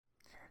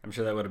I'm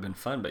sure that would have been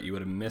fun, but you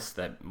would have missed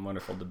that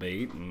wonderful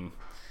debate and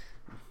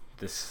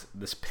this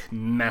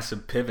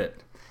massive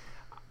pivot.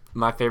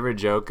 My favorite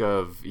joke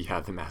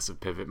the massive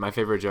pivot. My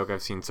favorite joke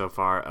I've seen so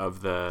far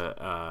of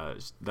the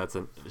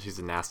she's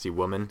a nasty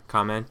woman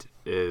comment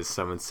is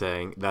someone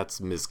saying, "That's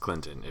Ms.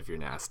 Clinton if you're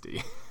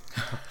nasty."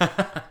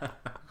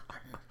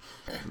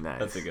 Nice.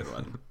 That's a good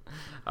one.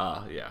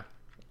 Yeah.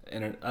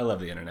 I love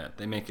the internet.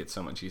 They make it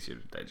so much easier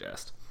to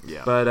digest.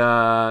 Yeah. But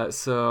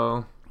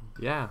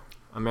yeah,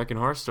 American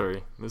Horror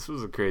Story. This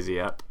was a crazy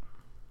ep.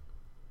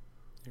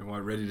 You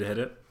want ready to hit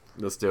it?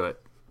 Let's do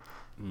it.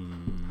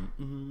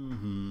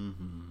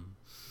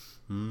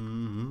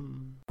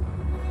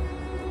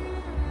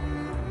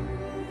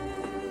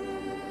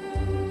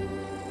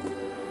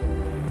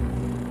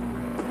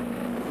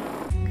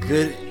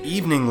 Good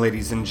evening,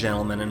 ladies and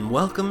gentlemen, and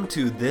welcome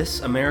to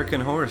This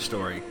American Horror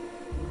Story,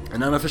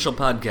 an unofficial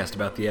podcast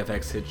about the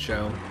FX hit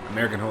show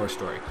American Horror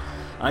Story.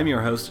 I'm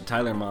your host,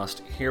 Tyler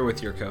Most, here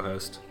with your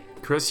co-host,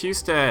 Chris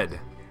Husted.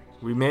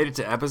 We made it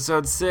to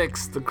episode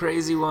 6, the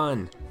crazy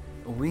one.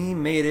 We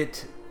made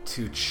it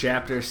to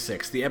chapter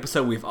 6, the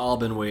episode we've all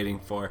been waiting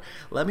for.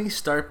 Let me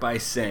start by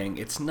saying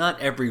it's not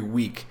every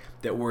week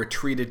that we're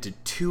treated to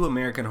 2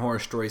 American Horror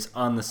Stories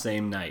on the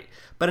same night.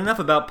 But enough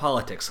about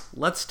politics.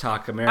 Let's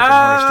talk American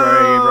Horror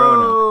Story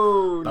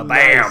Roanoke.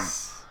 Ba-bam!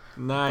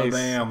 Nice.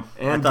 Ba-bam.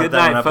 And good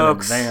night,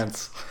 folks. In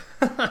advance.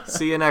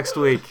 See you next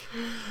week.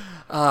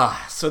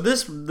 So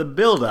the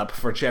build-up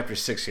for chapter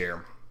 6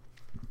 here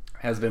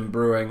has been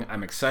brewing.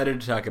 I'm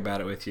excited to talk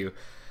about it with you.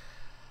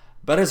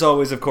 But as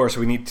always, of course,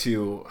 we need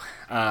to,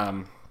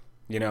 promo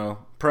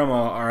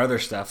our other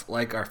stuff,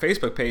 like our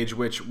Facebook page,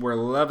 which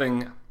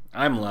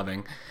I'm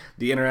loving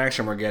the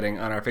interaction we're getting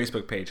on our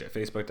Facebook page at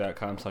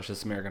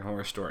facebook.com/This American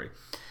Horror Story.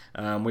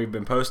 We've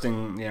been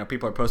posting,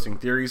 people are posting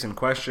theories and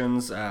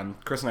questions.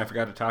 Chris and I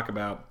forgot to talk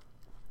about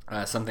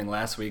something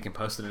last week and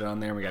posted it on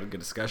there. We got a good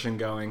discussion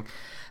going.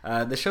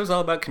 The show's all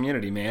about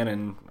community, man,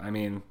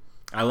 and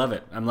I love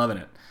it. I'm loving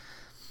it.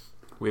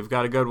 We've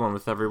got a good one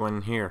with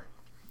everyone here.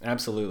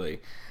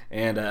 Absolutely.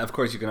 And, of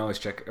course, you can always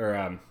check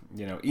or,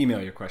 email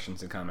your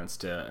questions and comments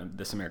to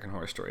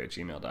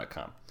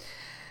thisamericanhorrorstory@gmail.com.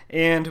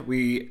 And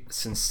we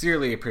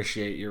sincerely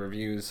appreciate your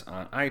reviews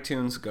on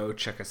iTunes. Go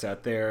check us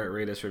out there.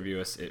 Rate us, review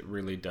us. It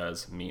really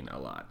does mean a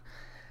lot.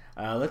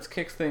 Let's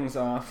kick things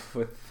off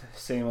with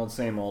same old,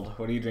 same old.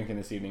 What are you drinking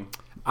this evening?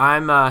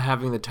 I'm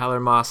having the Tyler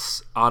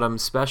Moss Autumn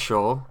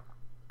Special.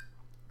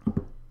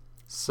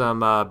 Some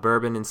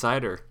bourbon and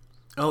cider.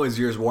 Oh, is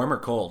yours warm or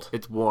cold?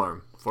 It's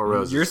warm. 4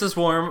 Roses. Yours is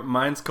warm.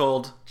 Mine's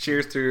cold.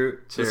 Cheers through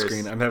the Cheers.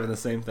 screen. I'm having the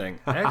same thing.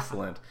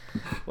 Excellent.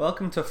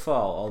 Welcome to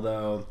fall,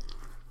 although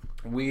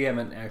we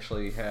haven't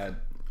actually had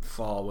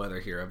fall weather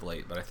here of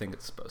late, but I think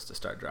it's supposed to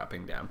start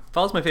dropping down.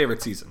 Fall's my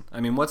favorite season.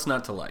 What's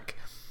not to like?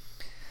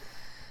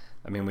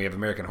 We have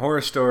American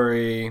Horror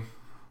Story.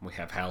 We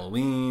have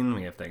Halloween.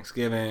 We have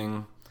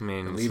Thanksgiving.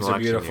 The leaves are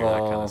beautiful. That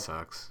kind of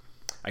sucks.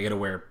 I get to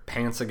wear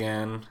pants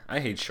again. I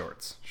hate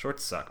shorts.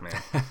 Shorts suck,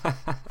 man.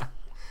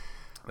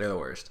 They're the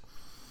worst.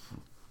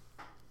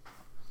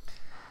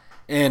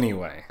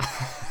 Anyway.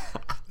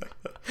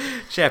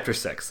 Chapter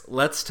 6.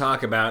 Let's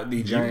talk about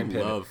the giant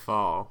pivot. You love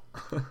fall.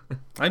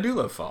 I do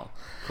love fall.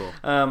 Cool.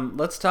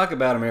 Let's talk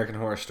about American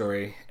Horror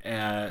Story.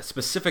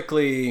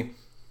 Specifically,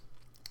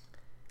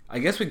 I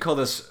guess we'd call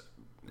this,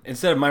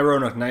 instead of My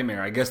Roanoke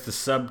Nightmare, I guess the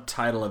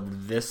subtitle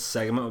of this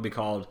segment would be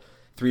called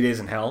 3 Days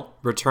in Hell.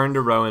 Return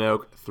to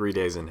Roanoke, 3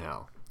 Days in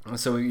Hell.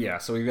 So we've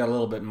got a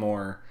little bit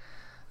more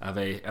of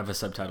a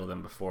subtitle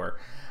than before.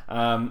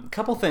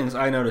 Couple things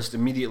I noticed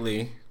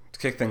immediately to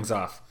kick things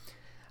off.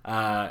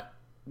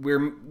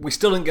 We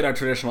still didn't get our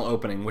traditional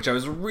opening, which I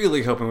was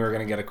really hoping we were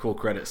going to get a cool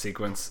credit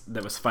sequence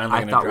that was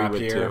finally going to drop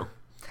here. Too.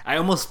 I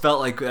almost felt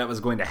like that was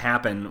going to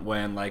happen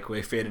when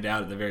we faded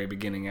out at the very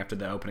beginning after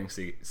the opening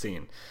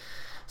scene.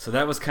 So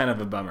that was kind of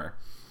a bummer.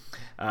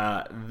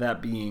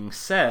 That being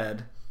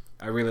said,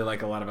 I really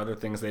like a lot of other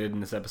things they did in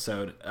this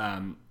episode.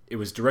 It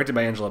was directed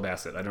by Angela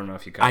Bassett. I don't know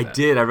if you caught that. I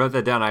did. I wrote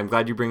that down. I'm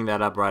glad you bring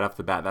that up right off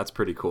the bat. That's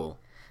pretty cool.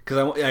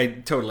 Because I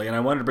totally, and I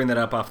wanted to bring that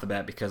up off the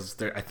bat because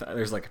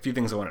there's a few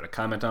things I wanted to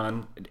comment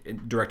on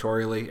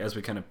directorially as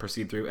we kind of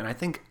proceed through, and I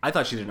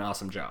thought she did an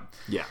awesome job.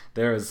 Yeah,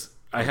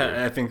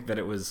 I think that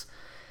it was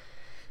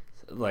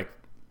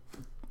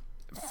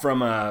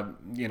from a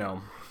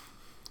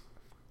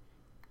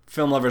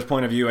film lover's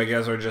point of view, I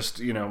guess, or just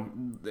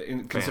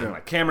considering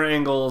camera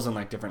angles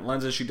and different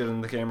lenses she did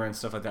in the camera and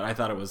stuff like that. I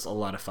thought it was a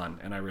lot of fun,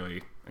 and I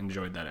really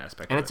enjoyed that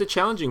aspect. And it's a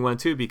challenging one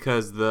too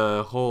because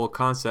the whole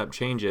concept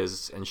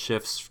changes and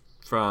shifts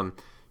from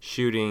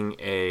shooting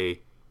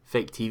a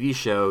fake TV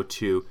show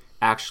to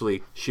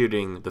actually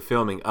shooting the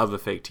filming of a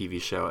fake TV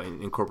show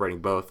and incorporating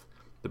both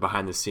the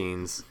behind the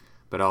scenes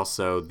but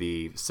also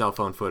the cell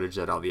phone footage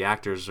that all the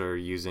actors are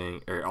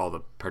using or all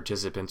the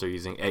participants are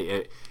using.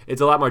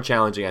 It's a lot more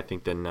challenging, I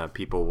think, than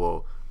people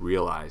will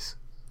realize.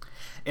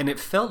 and it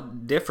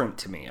felt different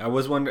to me. I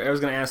was going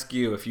to ask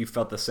you if you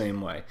felt the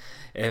same way.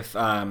 If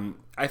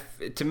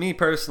to me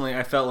personally,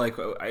 I felt like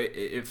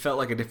it felt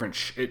like a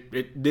different.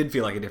 It did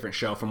feel like a different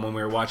show from when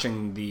we were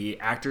watching the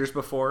actors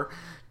before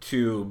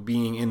to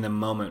being in the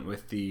moment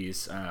with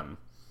these.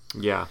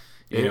 Yeah.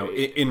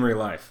 In real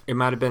life. It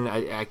might have been,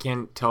 I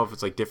can't tell if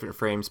it's like different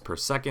frames per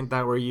second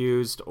that were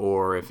used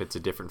or if it's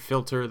a different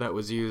filter that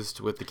was used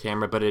with the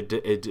camera, but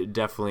it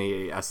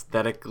definitely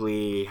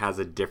aesthetically has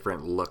a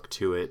different look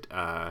to it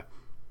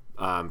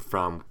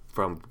from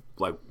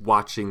like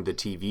watching the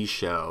TV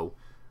show,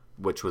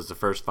 which was the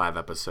first 5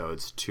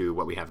 episodes, to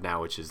what we have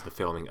now, which is the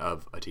filming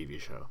of a TV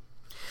show.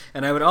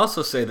 And I would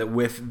also say that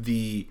with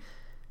the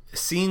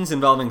scenes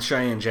involving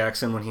Cheyenne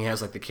Jackson when he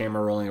has like the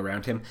camera rolling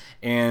around him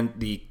and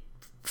the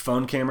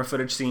phone camera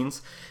footage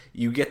scenes,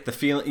 you get the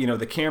feeling,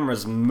 the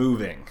camera's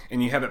moving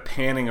and you have it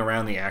panning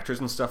around the actors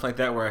and stuff like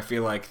that, where I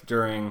feel like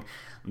during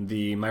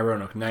the My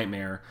Roanoke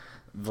Nightmare,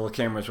 the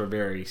cameras were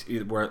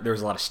where there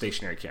was a lot of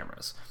stationary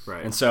cameras.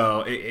 Right. And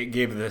so it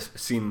gave the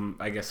scene,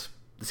 I guess,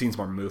 the scenes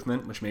more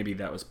movement, which maybe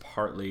that was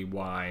partly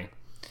why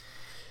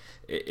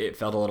it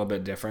felt a little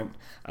bit different.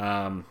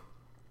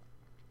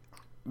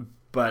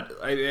 But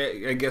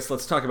I guess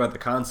let's talk about the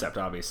concept,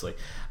 obviously.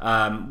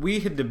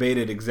 We had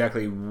debated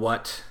exactly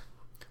what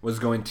was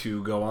going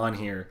to go on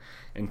here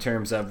in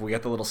terms of, we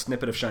got the little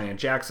snippet of Cheyenne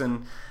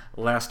Jackson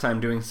last time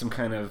doing some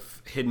kind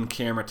of hidden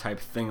camera type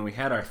thing, and we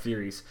had our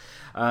theories.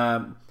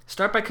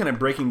 Start by kind of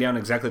breaking down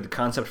exactly the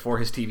concept for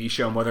his TV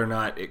show and whether or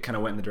not it kind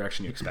of went in the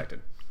direction you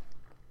expected.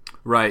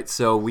 Right,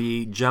 so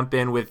we jump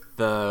in with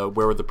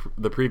where the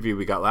preview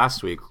we got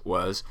last week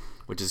was,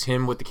 which is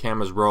him with the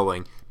cameras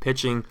rolling,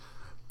 pitching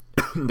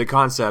the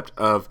concept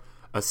of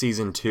a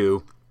season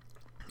 2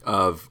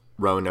 of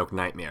Roanoke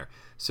Nightmare.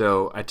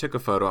 So I took a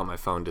photo on my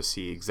phone to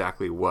see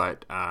exactly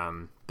what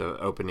the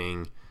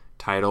opening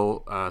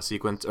title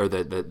sequence, or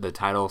the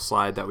title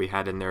slide that we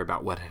had in there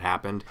about what had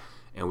happened.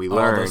 And we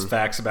learned all those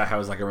facts about how it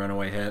was like a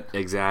runaway hit.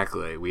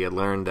 Exactly. We had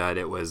learned that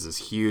it was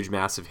this huge,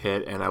 massive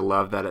hit, and I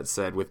love that it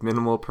said, with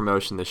minimal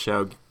promotion, the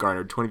show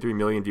garnered 23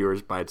 million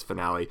viewers by its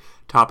finale,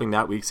 topping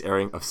that week's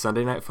airing of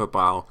Sunday Night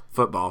Football,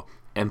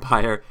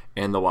 Empire,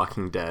 and The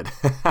Walking Dead,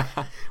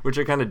 which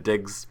are kind of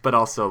digs, but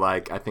also,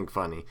 like, I think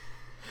funny,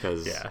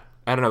 because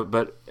I don't know,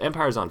 but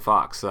Empire's on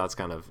Fox, so that's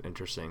kind of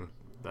interesting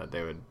that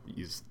they would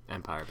use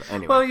Empire. But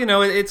anyway.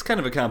 Well, it's kind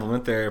of a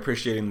compliment. They're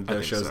appreciating that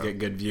those shows get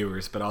good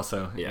viewers, but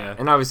also, yeah.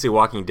 And obviously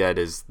Walking Dead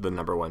is the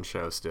number one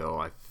show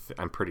still.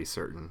 I'm pretty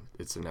certain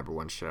it's the number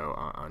one show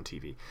on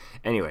TV.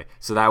 Anyway,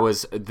 so that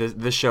was,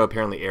 this show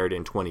apparently aired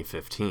in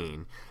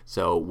 2015.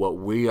 So what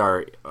we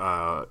are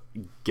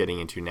getting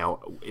into now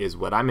is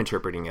what I'm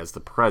interpreting as the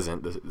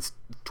present, the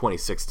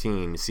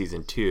 2016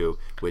 season 2,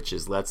 which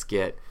is, let's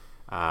get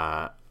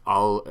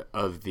all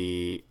of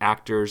the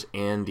actors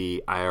and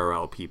the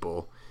IRL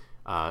people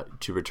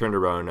to return to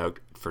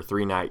Roanoke for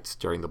 3 nights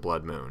during the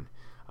Blood Moon.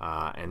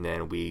 And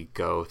then we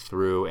go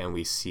through and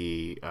we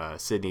see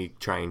Sydney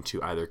trying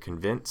to either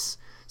convince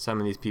some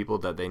of these people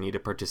that they need to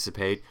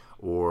participate,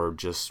 or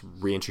just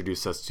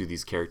reintroduce us to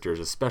these characters,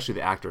 especially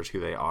the actors, who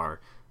they are,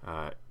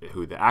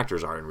 who the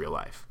actors are in real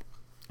life.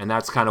 And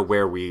that's kind of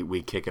where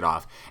we kick it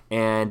off.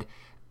 And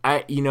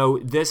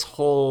this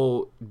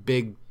whole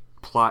big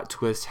plot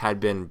twist had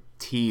been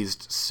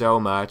teased so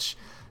much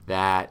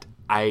that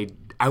I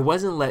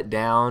wasn't let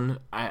down.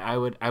 I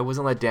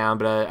wasn't let down,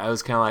 but I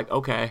was kind of like,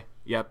 okay,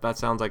 yep, that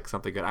sounds like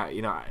something good.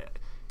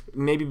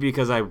 Maybe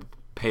because I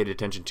paid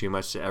attention too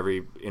much to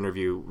every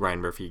interview Ryan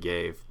Murphy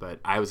gave, but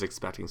I was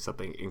expecting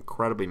something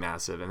incredibly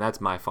massive, and that's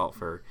my fault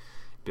for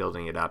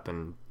building it up.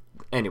 And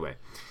anyway,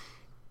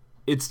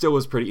 it still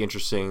was pretty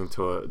interesting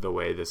to the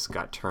way this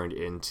got turned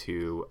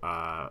into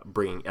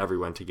bringing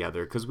everyone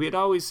together, because we had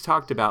always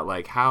talked about,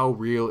 like, how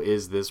real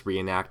is this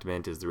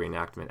reenactment? Is the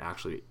reenactment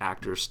actually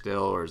actors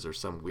still, or is there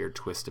some weird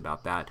twist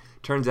about that?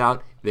 Turns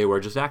out they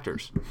were just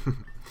actors.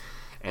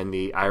 And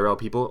the IRL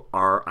people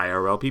are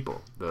IRL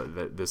people.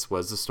 This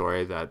was the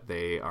story that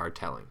they are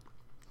telling.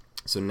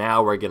 So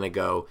now we're going to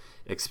go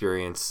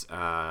experience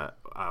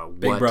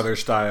Big Brother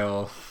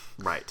style.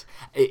 Right.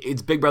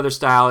 It's Big Brother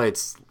style.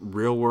 It's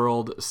real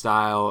world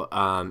style.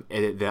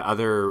 The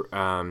other,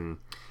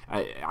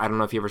 I don't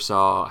know if you ever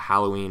saw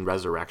Halloween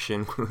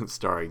Resurrection,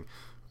 starring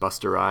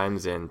Busta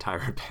Rhymes and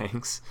Tyra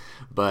Banks,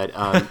 but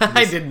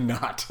I did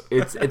not.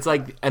 It's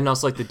like, and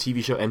also like the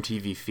TV show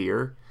MTV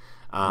Fear,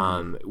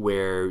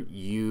 where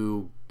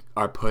you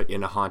are put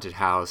in a haunted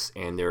house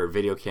and there are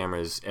video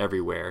cameras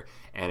everywhere,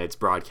 and it's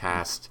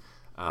broadcast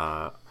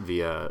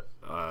via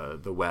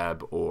the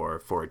web or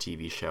for a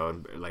TV show,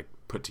 and like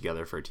put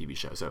together for a TV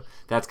show. So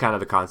that's kind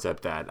of the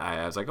concept that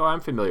I was like, oh, I'm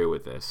familiar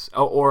with this.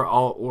 Oh,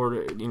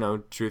 or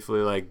truthfully,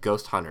 like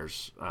Ghost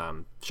Hunters,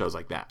 shows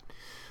like that.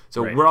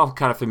 So We're all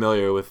kind of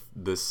familiar with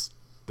this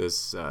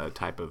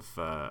type of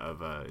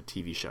a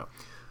TV show.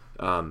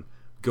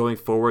 Going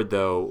forward,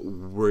 though,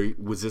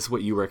 was this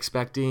what you were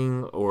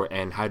expecting,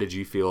 and how did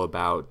you feel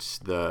about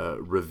the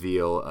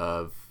reveal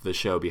of the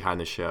show behind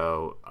the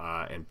show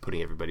and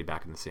putting everybody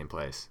back in the same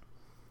place?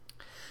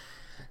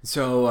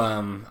 So,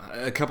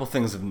 a couple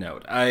things of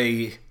note.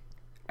 I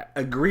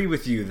agree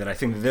with you that I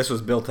think this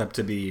was built up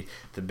to be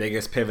the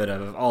biggest pivot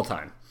of all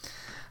time.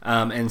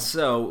 And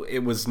so it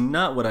was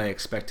not what I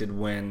expected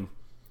when,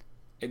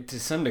 to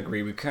some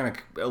degree, we kind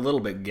of a little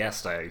bit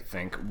guessed, I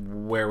think,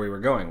 where we were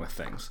going with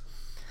things.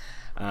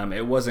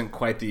 It wasn't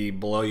quite the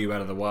blow you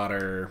out of the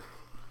water,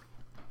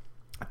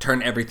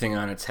 turn everything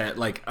on its head,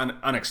 like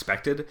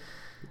unexpected,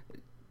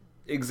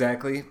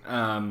 exactly,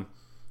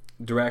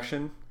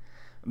 direction.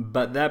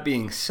 But that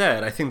being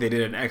said, I think they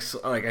did I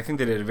think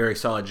they did a very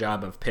solid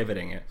job of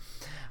pivoting it.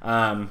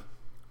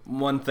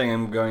 One thing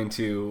I'm going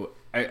to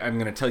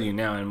tell you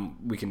now, and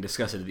we can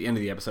discuss it at the end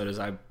of the episode. Is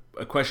a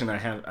question I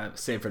have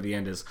saved for the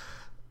end is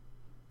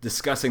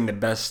discussing the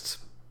best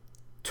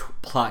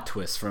plot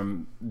twists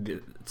from the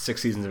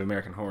 6 seasons of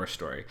American Horror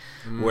Story,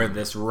 where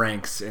this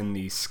ranks in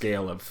the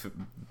scale of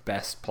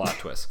best plot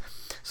twists.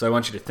 So I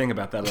want you to think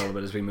about that a little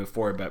bit as we move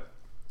forward. But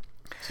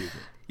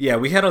yeah,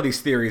 we had all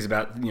these theories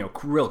about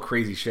real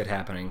crazy shit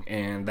happening,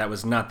 and that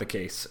was not the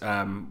case.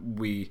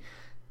 We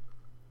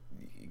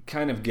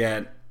kind of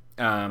get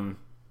an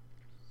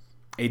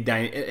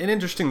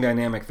interesting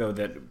dynamic, though,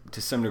 that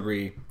to some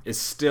degree is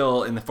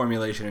still in the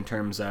formulation in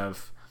terms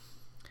of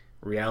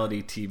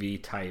reality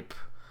TV type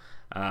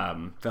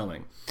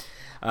filming.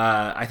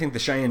 I think the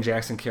Cheyenne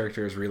Jackson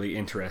character is really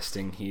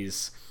interesting.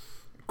 He's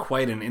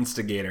quite an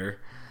instigator.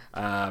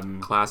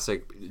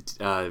 Classic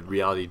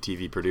reality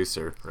TV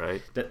producer,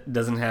 right? That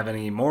doesn't have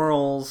any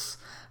morals.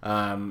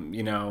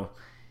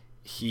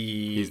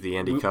 He's the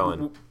Andy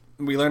Cohen.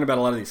 We learn about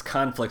a lot of these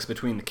conflicts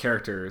between the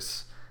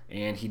characters,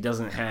 and he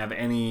doesn't have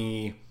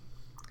any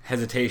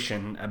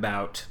hesitation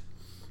about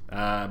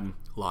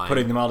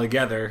putting them all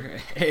together,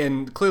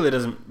 and clearly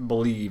doesn't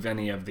believe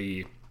any of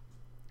the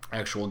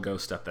actual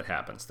ghost stuff that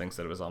happens. Thinks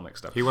that it was all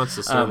mixed up. He wants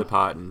to stir the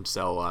pot and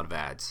sell a lot of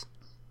ads.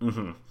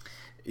 Mm-hmm.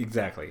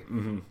 Exactly.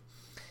 Mm-hmm.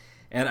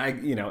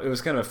 And it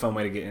was kind of a fun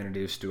way to get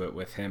introduced to it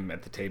with him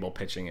at the table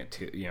pitching it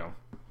to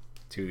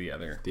the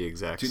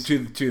execs,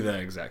 to the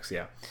execs.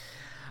 Yeah.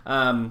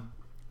 How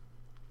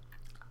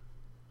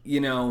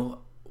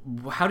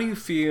do you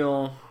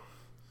feel?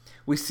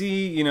 We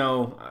see,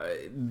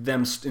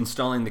 them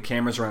installing the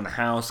cameras around the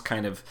house,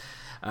 kind of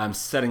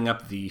setting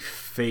up the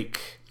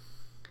fake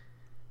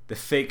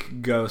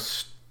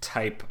ghost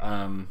type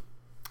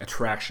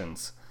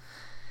attractions.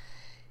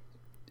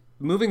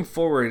 Moving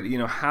forward,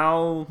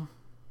 how,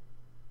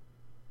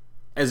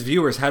 as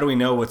viewers, how do we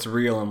know what's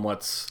real and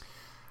what's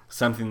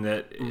something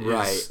that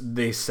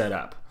they set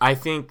up? I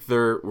think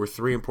there were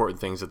 3 important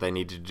things that they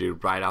needed to do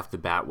right off the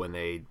bat when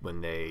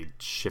they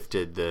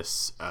shifted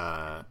this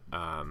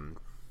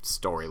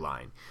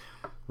storyline.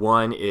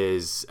 One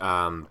is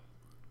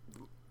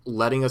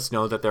letting us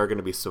know that there are going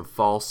to be some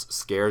false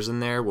scares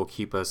in there will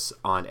keep us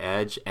on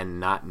edge and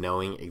not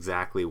knowing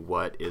exactly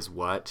what is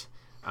what.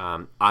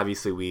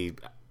 Obviously, we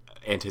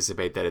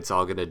anticipate that it's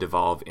all going to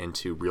devolve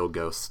into real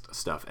ghost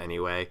stuff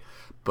anyway,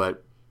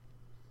 but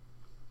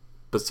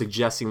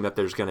suggesting that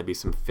there's going to be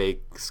some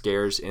fake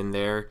scares in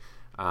there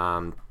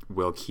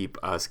will keep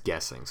us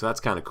guessing. So that's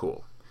kind of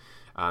cool.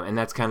 And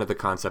that's kind of the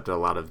concept of a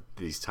lot of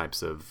these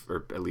types of,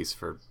 or at least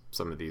for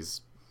some of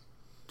these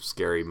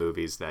scary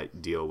movies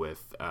that deal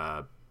with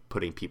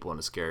putting people in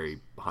a scary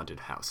haunted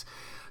house.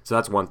 So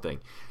that's one thing.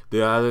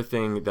 The other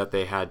thing that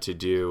they had to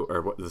do,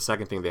 or the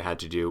second thing they had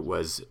to do,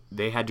 was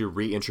they had to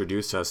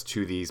reintroduce us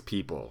to these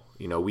people.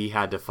 We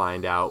had to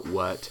find out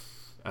what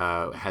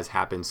has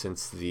happened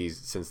since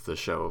the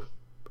show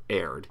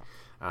aired.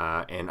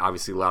 And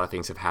obviously a lot of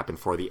things have happened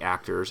for the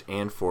actors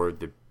and for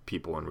the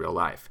people in real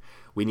life.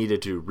 We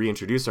needed to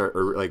reintroduce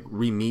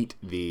re-meet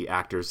the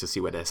actors to see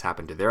what has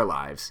happened to their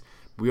lives.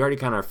 We already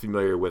kind of are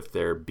familiar with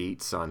their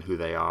beats on who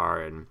they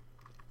are and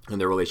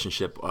their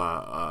relationship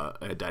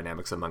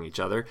dynamics among each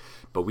other,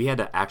 but we had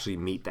to actually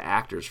meet the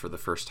actors for the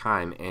first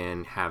time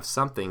and have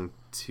something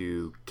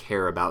to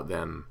care about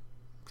them,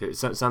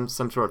 some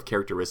sort of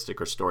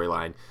characteristic or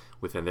storyline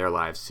within their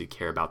lives to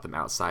care about them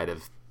outside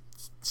of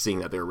seeing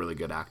that they're really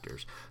good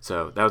actors.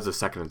 So that was the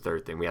second and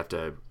third thing. We have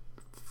to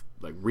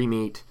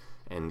re-meet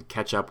and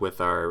catch up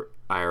with our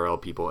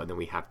IRL people, and then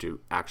we have to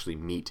actually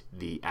meet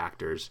the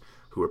actors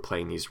who are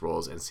playing these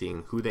roles and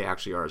seeing who they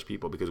actually are as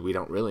people, because we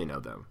don't really know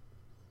them.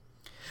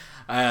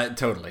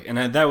 Totally, and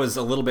that was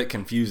a little bit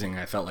confusing.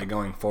 I felt like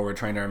going forward,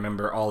 trying to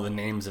remember all the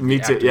names of Me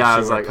the too. actors Yeah, I who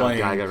was were like,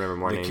 playing I gotta remember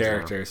more the names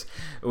characters,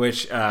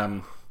 which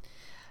I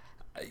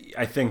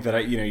think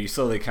that you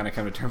slowly kind of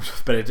come to terms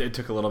with, but it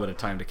took a little bit of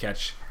time to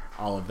catch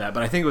all of that.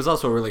 But I think it was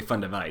also a really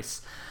fun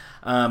device.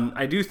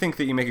 I do think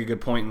that you make a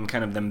good point in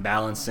kind of them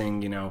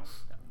balancing.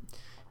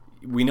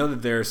 We know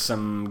that there's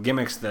some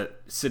gimmicks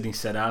that Sidney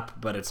set up,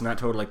 but it's not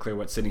totally clear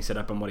what Sidney set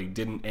up and what he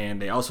didn't.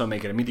 And they also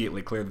make it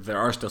immediately clear that there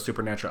are still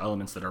supernatural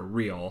elements that are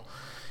real.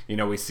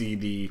 We see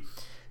the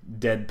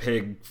dead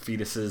pig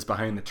fetuses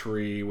behind the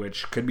tree,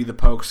 which could be the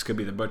Pokes, could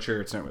be the Butcher.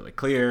 It's not really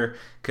clear.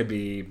 Could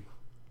be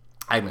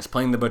Agnes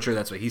playing the Butcher.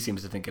 That's what he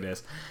seems to think it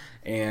is.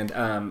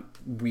 And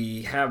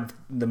we have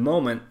the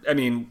moment.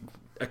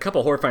 a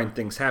couple horrifying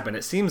things happen.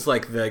 It seems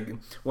like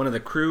one of the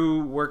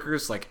crew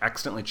workers like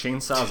accidentally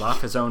chainsaws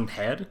off his own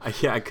head.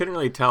 Yeah, I couldn't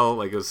really tell.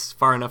 Like, it was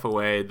far enough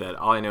away that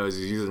all I know is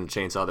he's using a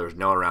chainsaw. There was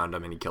no one around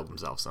him, and he killed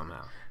himself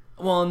somehow.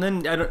 Well, and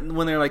then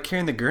when they're like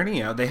carrying the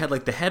gurney out, they had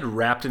like the head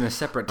wrapped in a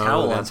separate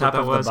towel on top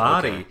of the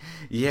body. Okay.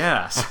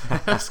 Yes,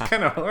 that's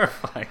kind of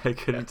horrifying. I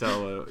couldn't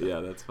tell. Yeah,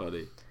 that's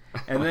funny.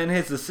 And then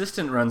his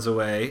assistant runs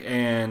away,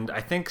 and I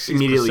think sees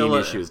immediately Priscilla,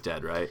 knew she was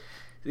dead, right?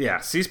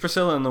 Yeah, sees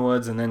Priscilla in the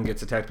woods, and then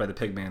gets attacked by the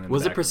pig man.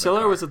 Was it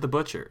Priscilla or was it the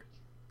butcher?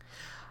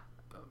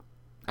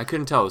 I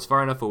couldn't tell. It was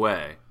far enough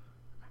away.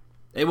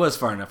 It was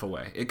far enough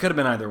away. It could have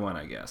been either one,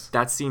 I guess.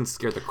 That scene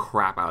scared the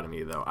crap out of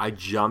me, though. I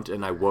jumped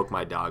and I woke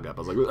my dog up.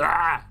 I was like,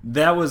 ah!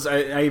 That was,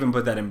 I even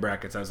put that in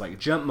brackets. I was like,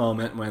 jump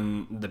moment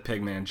when the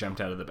pig man jumped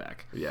out of the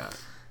back. Yeah.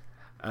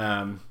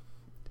 And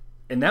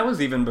that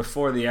was even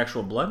before the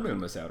actual Blood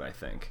Moon was out, I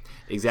think.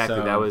 Exactly.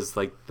 So, that was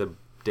like the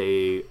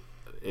day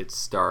it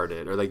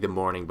started, or like the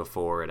morning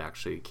before it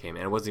actually came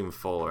in. It wasn't even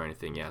full or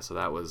anything. Yeah, so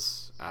that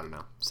was, I don't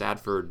know, sad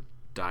for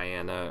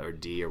Diana or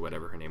Dee or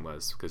whatever her name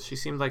was, because she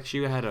seemed like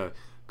she had a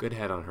good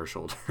head on her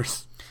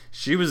shoulders.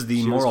 She was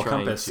the moral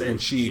compass,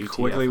 and she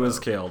quickly was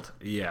killed.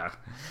 Yeah.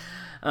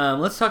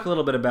 Let's talk a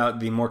little bit about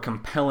the more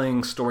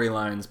compelling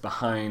storylines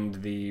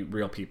behind the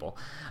real people.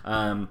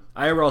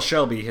 IRL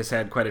Shelby has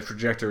had quite a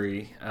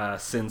trajectory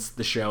since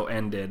the show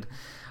ended.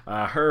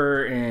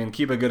 Her and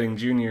Cuba Gooding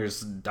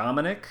Jr.'s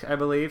Dominic, I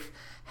believe,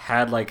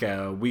 had like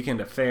a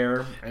weekend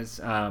affair.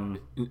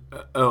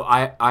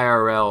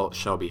 IRL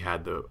Shelby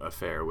had the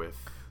affair with...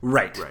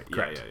 Right.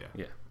 Correct.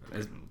 Yeah.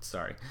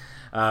 Sorry.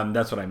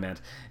 That's what I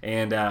meant.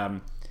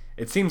 And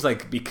it seems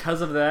like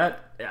because of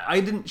that,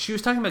 she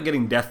was talking about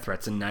getting death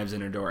threats and knives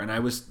in her door, and I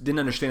didn't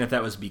understand if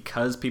that was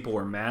because people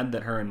were mad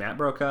that her and Matt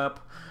broke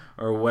up,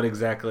 or what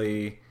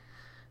exactly...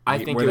 I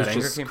think it was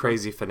just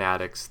crazy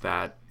fanatics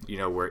that,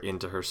 were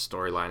into her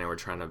storyline and were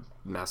trying to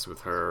mess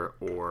with her,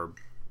 or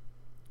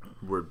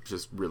were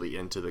just really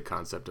into the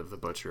concept of the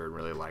butcher and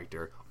really liked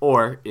her.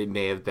 Or it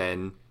may have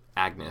been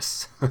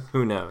Agnes.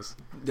 Who knows?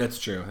 That's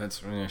true.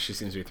 She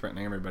seems to be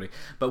threatening everybody.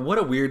 But what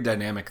a weird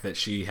dynamic that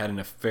she had an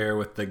affair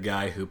with the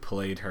guy who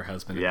played her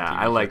husband. Yeah,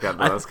 I like that.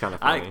 That was kind of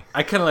funny.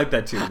 I kind of like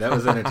that too. That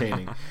was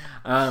entertaining.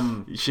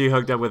 She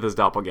hooked up with his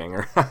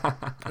doppelganger.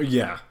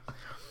 Yeah.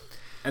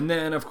 And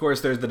then, of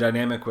course, there's the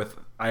dynamic with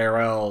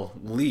IRL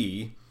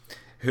Lee,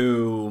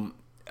 who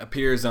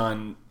appears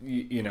on,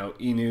 E!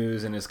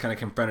 News and is kind of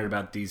confronted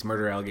about these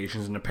murder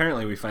allegations. And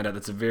apparently we find out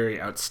that's a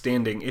very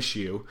outstanding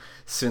issue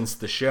since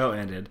the show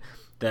ended,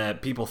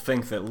 that people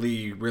think that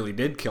Lee really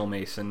did kill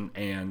Mason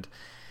and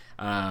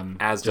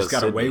just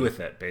got away with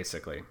it,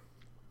 basically.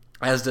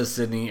 As does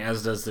Sydney,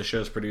 as does the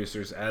show's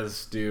producers,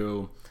 as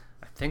do...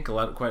 I think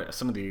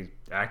some of the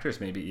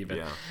actors maybe even,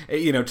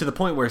 to the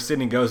point where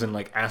Sydney goes and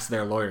like asks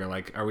their lawyer,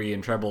 like, are we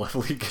in trouble if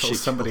Lee kills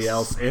somebody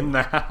else in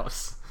the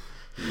house?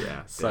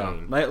 Yeah.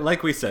 So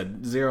like we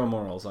said, zero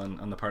morals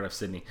on the part of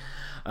Sydney.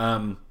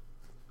 Kind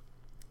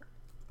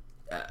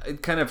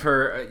of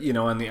her,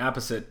 on the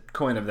opposite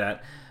coin of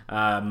that,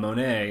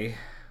 Monet,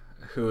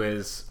 who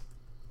is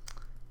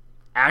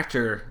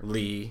actor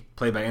Lee,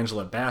 played by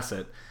Angela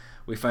Bassett,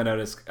 we find out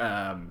is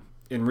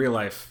in real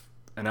life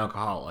an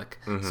alcoholic.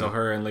 Mm-hmm. So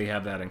her and Lee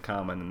have that in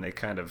common, and they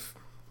kind of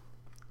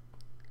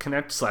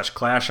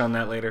connect/clash on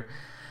that later.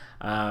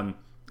 And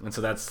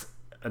so that's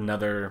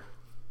another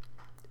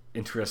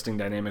interesting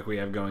dynamic we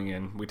have going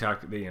in. We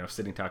talk,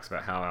 Sydney talks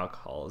about how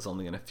alcohol is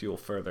only going to fuel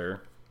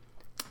further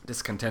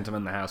discontent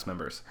among the house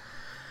members.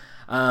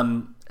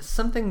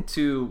 Something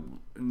to,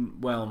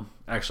 well,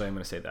 actually, I'm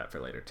going to save that for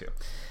later too.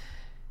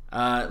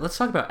 Let's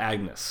talk about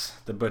Agnes,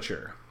 the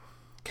butcher,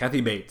 Kathy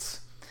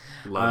Bates.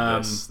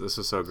 Love this. This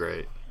was so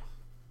great.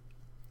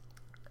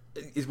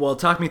 Well,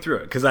 talk me through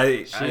it, because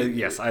I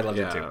loved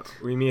it too.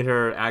 We meet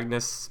her,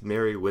 Agnes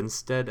Mary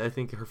Winstead, I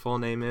think her full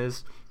name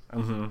is.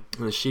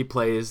 Mm-hmm. And she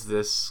plays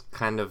this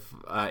kind of,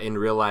 in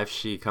real life,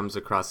 she comes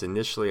across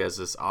initially as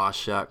this aw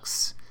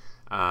shucks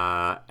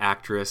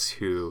actress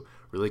who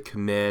really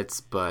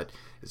commits, but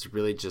is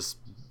really just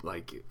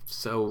like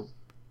so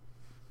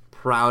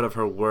proud of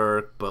her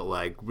work, but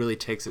like really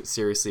takes it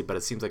seriously. But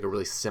it seems like a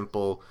really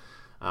simple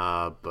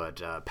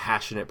but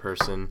passionate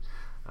person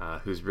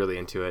who's really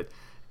into it.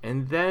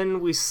 And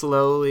then we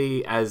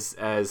slowly, as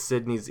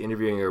Sydney's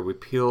interviewing her, we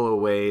peel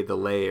away the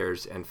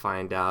layers and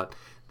find out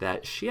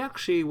that she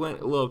actually went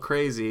a little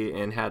crazy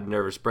and had a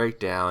nervous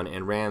breakdown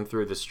and ran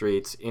through the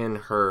streets in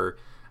her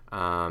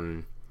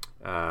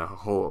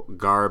whole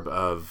garb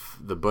of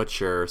the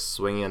butcher,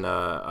 swinging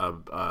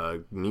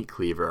a meat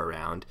cleaver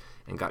around,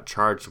 and got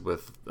charged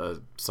with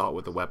assault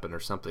with a weapon or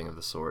something of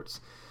the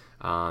sorts.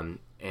 And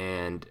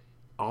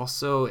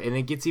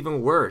it gets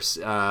even worse,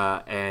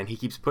 and he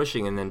keeps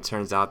pushing, and then it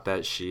turns out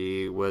that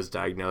she was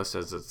diagnosed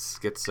as a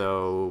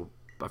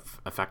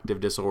schizoaffective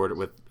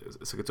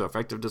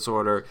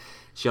disorder.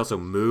 She also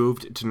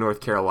moved to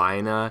North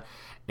Carolina,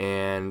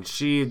 and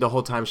the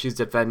whole time she's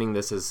defending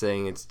this as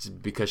saying it's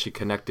because she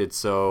connected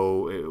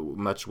so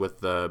much with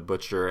the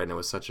butcher, and it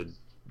was such a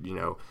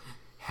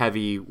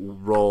heavy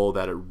role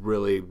that it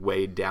really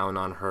weighed down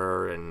on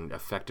her and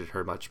affected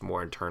her much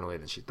more internally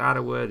than she thought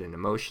it would and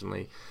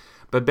emotionally.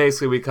 But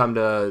basically, we come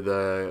to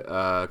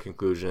the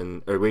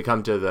conclusion, or we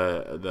come to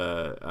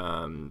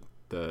the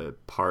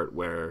part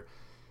where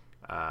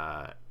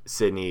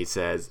Sydney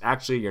says,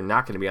 "Actually, you're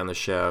not going to be on the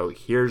show.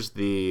 Here's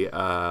the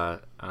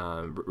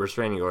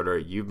restraining order.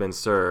 You've been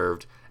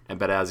served."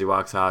 But as he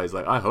walks out, he's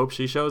like, "I hope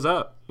she shows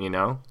up," you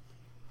know.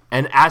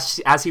 And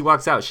as he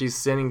walks out, she's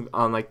sitting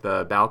on like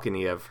the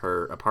balcony of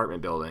her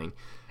apartment building,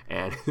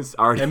 and is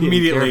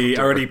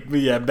already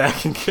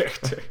back in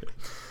character.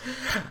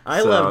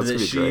 I loved that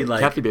she great.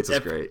 like Kathy Bates is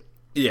great.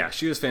 Yeah,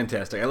 she was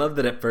fantastic. I love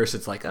that at first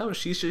it's like, oh,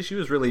 she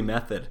was really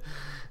method,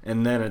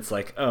 and then it's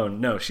like, oh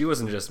no, she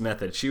wasn't just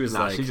method. She was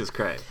she's just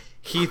great.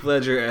 Heath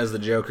Ledger as the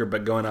Joker,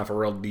 but going off a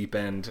real deep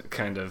end,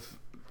 kind of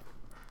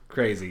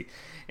crazy.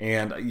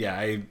 And yeah,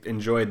 I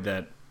enjoyed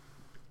that.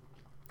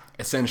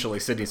 Essentially,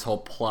 Sydney's whole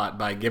plot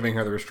by giving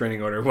her the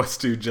restraining order was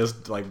to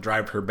just like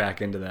drive her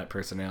back into that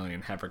personality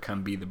and have her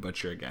come be the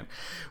Butcher again.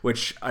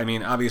 Which, I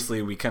mean,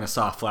 obviously we kind of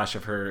saw a flash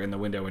of her in the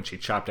window when she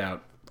chopped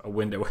out a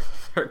window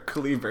with her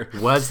cleaver.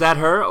 Was that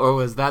her, or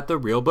was that the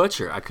real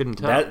Butcher? I couldn't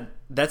tell.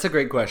 That's a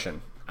great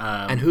question.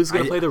 And who's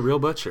going to play the real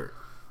Butcher?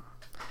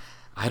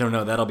 I don't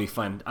know. That'll be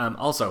fun.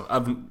 Also,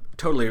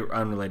 totally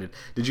unrelated.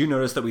 Did you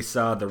notice that we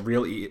saw the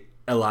real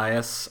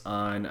Elias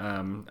on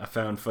a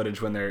found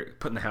footage when they're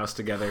putting the house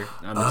together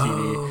on the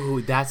TV? Oh,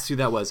 that's who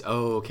that was.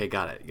 Oh, okay,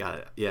 got it.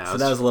 Yeah. So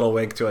that was a little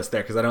wink to us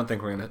there, because I don't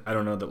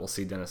know that we'll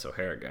see Dennis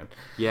O'Hare again.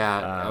 Yeah,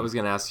 I was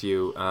gonna ask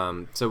you.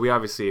 So we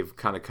obviously have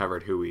kind of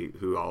covered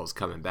who all is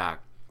coming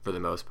back for the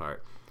most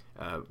part.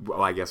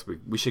 Well, I guess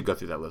we should go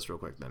through that list real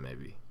quick then,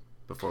 maybe,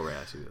 before we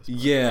ask you this.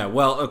 Yeah,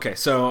 well, okay,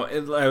 so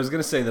I was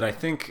going to say that I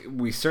think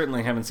we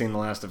certainly haven't seen the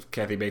last of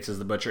Kathy Bates as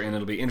the Butcher, and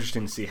it'll be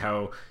interesting to see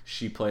how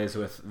she plays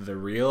with the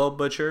real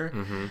Butcher.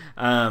 Mm-hmm.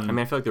 I mean,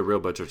 I feel like the real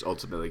Butcher's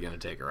ultimately going to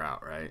take her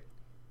out, right?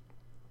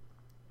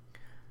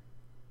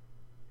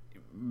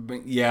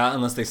 But yeah,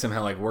 unless they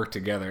somehow like work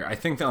together. I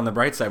think that on the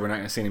bright side, we're not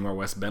going to see any more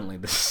Wes Bentley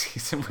this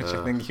season, which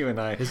I think you and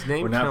I his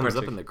name comes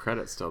up in the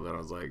credits still. Then I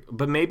was like,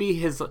 but maybe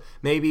he is a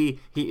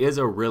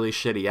really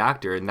shitty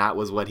actor, and that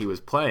was what he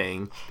was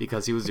playing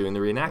because he was doing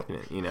the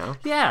reenactment. You know?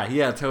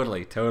 Yeah,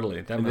 totally.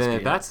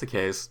 If that's the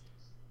case,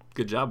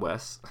 good job,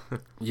 Wes.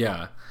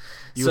 Yeah,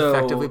 you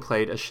effectively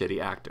played a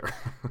shitty actor.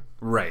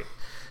 Right.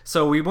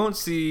 So we won't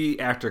see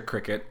actor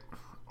Cricket.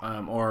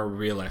 Or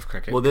real life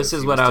Cricket. Well, this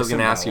is what I was going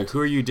to ask you.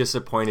 Who are you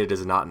disappointed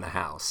is not in the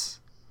house?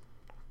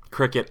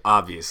 Cricket,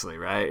 obviously,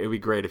 right? It'd be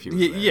great if you.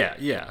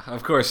 Yeah.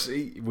 Of course,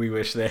 we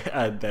wish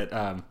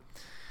that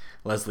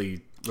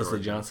Leslie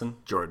Johnson,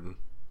 Jordan.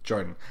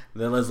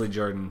 That Leslie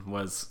Jordan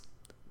was.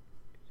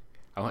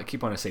 I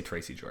keep wanting to say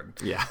Tracy Jordan.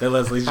 Yeah. That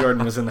Leslie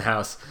Jordan was in the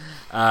house,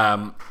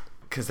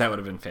 because that would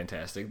have been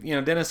fantastic. You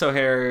know, Dennis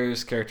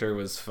O'Hare's character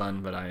was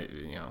fun, but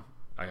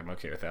I'm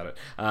okay without it.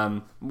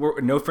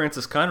 No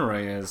Frances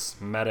Conroy as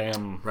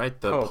Madame. Right,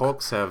 the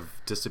Polks have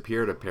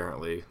disappeared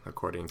apparently,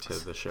 according to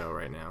the show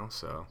right now.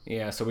 So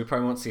yeah, so we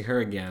probably won't see her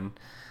again.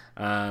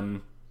 I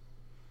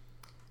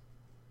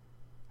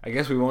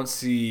guess we won't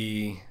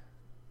see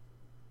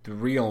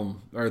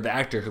the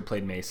actor who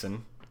played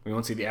Mason. We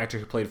won't see the actor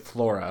who played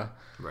Flora.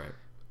 Right.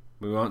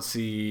 We won't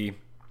see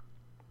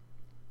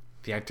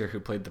the actor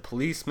who played the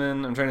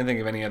policeman. I'm trying to think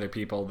of any other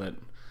people that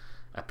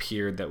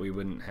appeared that we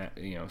wouldn't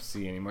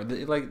see anymore.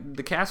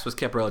 The cast was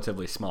kept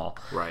relatively small,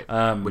 right?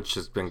 Which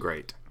has been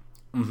great.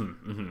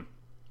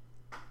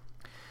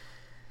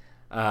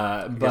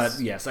 But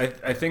yes,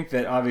 I think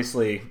that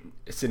obviously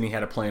Sydney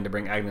had a plan to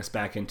bring Agnes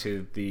back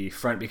into the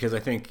front, because I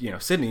think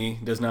Sydney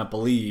does not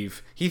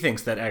believe, he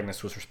thinks that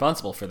Agnes was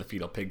responsible for the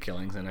fetal pig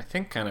killings, and I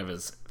think kind of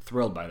is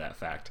thrilled by that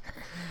fact.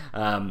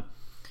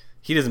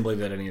 He doesn't believe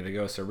that any of the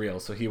ghosts are real,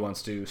 so he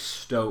wants to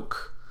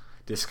stoke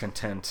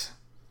discontent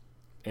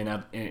in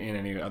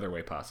any other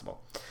way possible.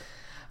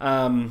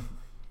 The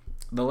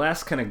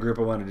last kind of group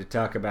I wanted to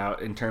talk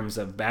about in terms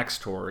of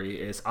backstory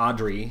is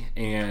Audrey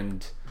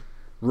and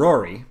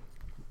Rory.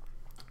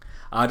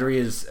 Audrey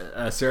is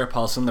Sarah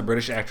Paulson, the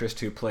British actress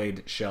who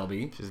played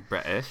Shelby. She's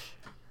British.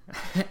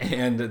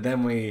 And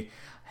then we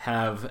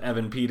have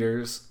Evan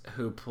Peters,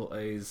 who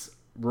plays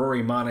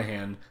Rory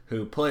Monahan,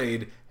 who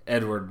played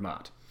Edward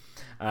Mott,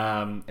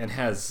 and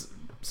has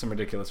some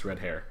ridiculous red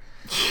hair.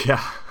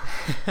 Yeah.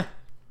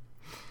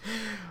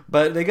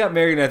 But they got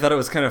married, and I thought it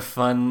was kind of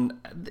fun.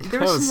 There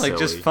were some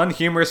just fun,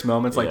 humorous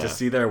moments, like to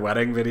see their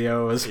wedding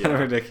video was kind of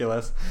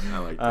ridiculous. I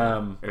like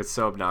that. It's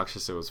so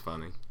obnoxious, it was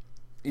funny.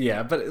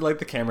 Yeah, but like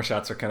the camera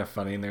shots are kind of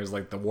funny, and there's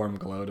like the warm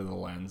glow to the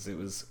lens. It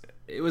was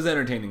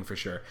entertaining for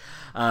sure.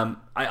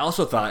 I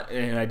also thought,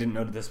 and I didn't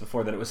notice this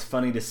before, that it was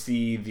funny to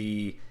see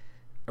the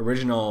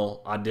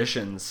original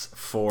auditions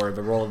for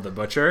the role of the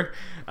Butcher.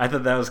 I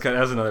thought that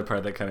was another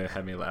part that kind of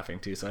had me laughing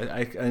too. So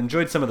I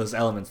enjoyed some of those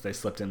elements they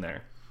slipped in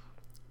there.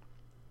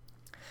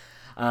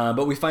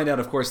 But we find out,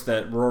 of course,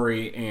 that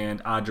Rory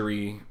and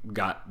Audrey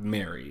got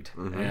married,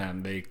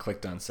 and they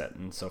clicked on set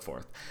and so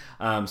forth.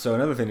 So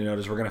another thing to note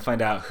is we're going to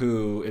find out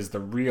who is the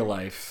real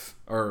life,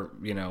 or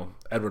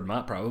Edward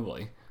Mott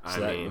probably. I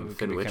mean,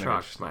 Finn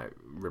Wittrock might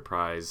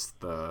reprise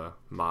the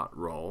Mott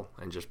role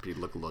and just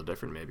look a little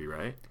different, maybe,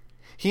 right?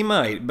 He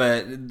might,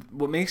 but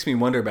what makes me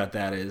wonder about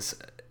that is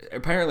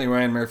apparently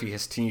Ryan Murphy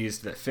has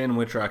teased that Finn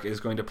Wittrock is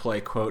going to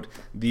play, quote,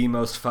 the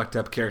most fucked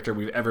up character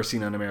we've ever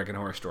seen on American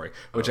Horror Story,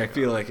 which I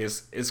feel like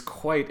is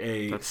quite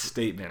a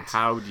statement.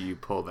 How do you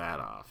pull that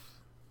off?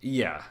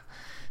 Yeah.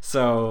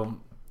 So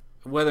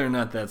whether or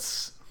not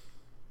that's,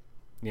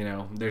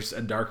 there's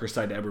a darker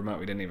side to Edward Mott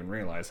we didn't even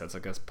realize, that's, I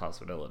guess, a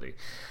possibility.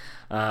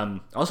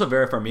 Also,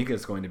 Vera Farmiga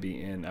is going to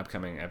be in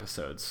upcoming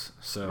episodes,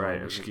 so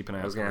we should keep an eye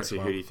out. I was going to ask you,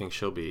 who do you think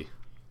she'll be?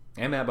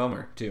 And Matt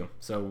Bomer, too.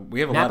 So we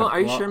have a lot of... Are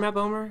you sure Matt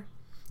Bomer?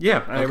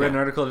 Yeah, I read an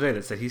article today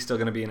that said he's still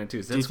going to be in it,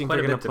 too. So do you think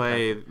they're going to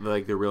play,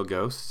 like, the real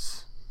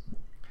ghosts?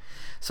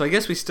 So I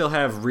guess we still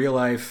have real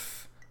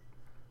life...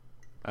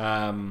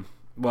 Vera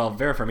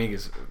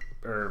Farmiga's...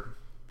 Or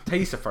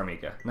Taissa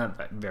Farmiga,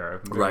 not Vera.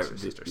 Vera's her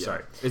sister,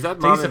 sorry. Is that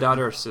mom and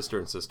daughter or sister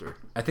and sister?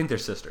 I think they're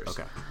sisters.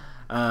 Okay.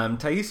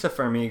 Taissa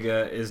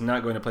Farmiga is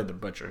not going to play the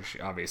butcher,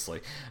 obviously.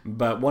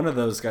 But one of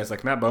those guys,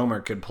 like Matt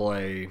Bomer, could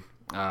play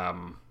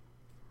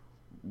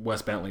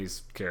Wes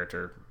Bentley's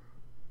character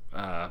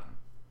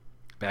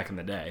back in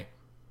the day.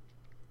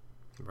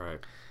 Right.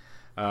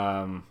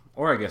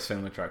 Or I guess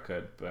Finn Wittrock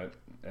could, but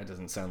that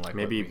doesn't sound like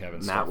maybe what we have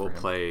in Matt store will for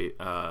him. play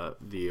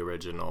the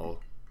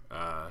original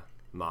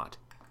Mott.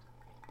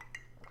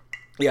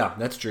 Yeah,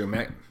 that's true.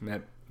 Matt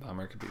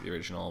Bomer could be the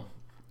original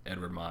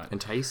Edward Mott. And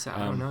Taissa, I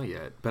don't know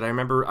yet. But I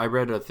remember I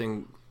read a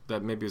thing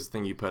that maybe was the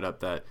thing you put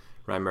up that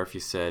Ryan Murphy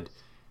said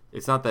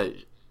it's not that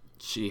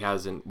she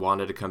hasn't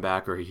wanted to come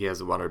back or he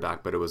hasn't wanted her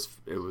back, but it was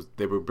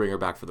they would bring her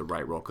back for the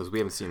right role because we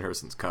haven't seen her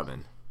since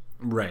Coven.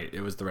 Right,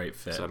 it was the right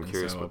fit. So I'm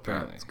curious what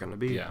that's going to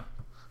be. Yeah,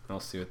 I'll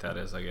see what that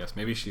is. I guess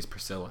maybe she's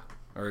Priscilla.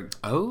 Or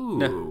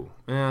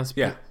Priscilla's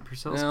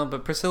no,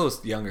 but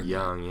Priscilla's younger.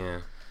 Young, yeah.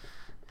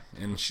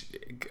 And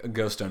a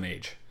ghost don't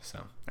age,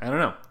 so I don't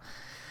know.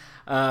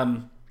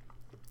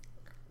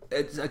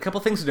 A couple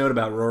things to note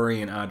about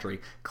Rory and Audrey.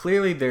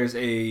 Clearly, there's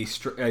a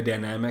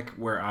dynamic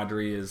where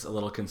Audrey is a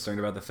little concerned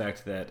about the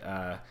fact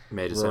that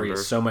Rory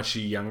is so much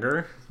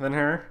younger than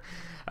her.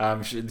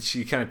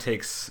 She kind of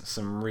takes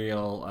some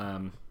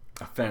real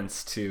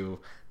offense to,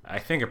 I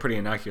think, a pretty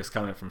innocuous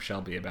comment from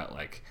Shelby about,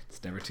 like,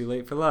 it's never too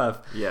late for love.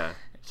 Yeah.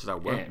 She's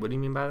like, what do you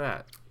mean by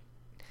that?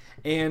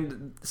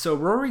 And so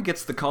Rory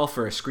gets the call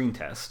for a screen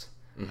test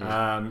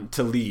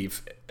to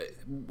leave.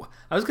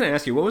 I was going to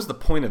ask you, what was the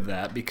point of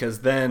that?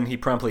 Because then he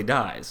promptly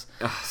dies.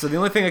 So the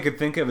only thing I could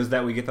think of is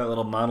that we get that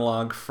little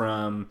monologue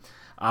from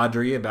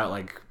Audrey about,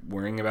 like,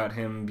 worrying about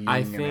him being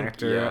an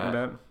actor.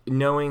 Yeah.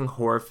 Knowing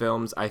horror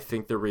films, I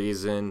think the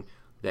reason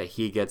that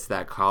he gets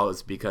that call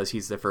is because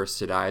he's the first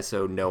to die,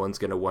 so no one's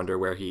going to wonder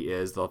where he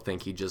is. They'll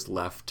think he just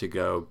left to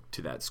go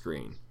to that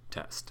screen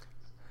test.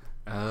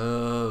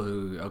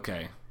 Oh,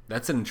 okay.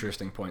 That's an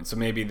interesting point. So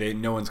maybe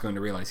no one's going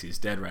to realize he's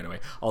dead right away.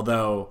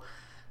 Although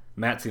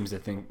Matt seems to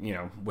think,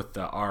 with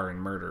the R in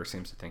murder,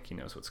 seems to think he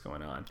knows what's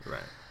going on.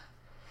 Right.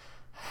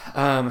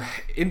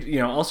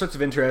 All sorts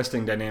of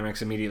interesting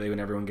dynamics immediately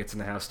when everyone gets in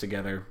the house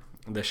together.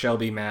 The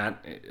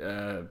Shelby-Matt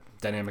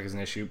dynamic is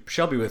an issue.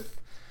 Shelby with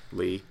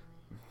Lee.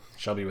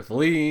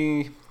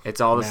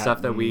 It's all the Matt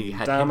stuff that we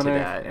had hinted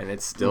at, and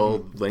it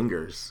still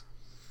lingers.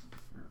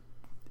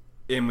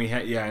 And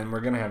and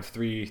we're gonna have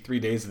three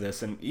days of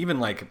this, and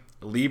even like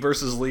Lee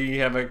versus Lee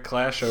have a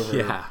clash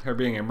over her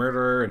being a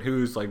murderer and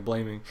who's like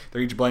blaming.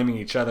 They're each blaming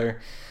each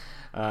other.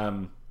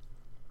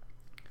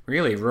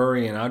 Really,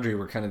 Rory and Audrey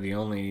were kind of the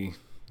only,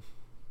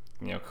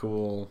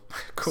 cool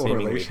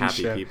seemingly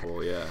relationship. Happy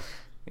people, yeah.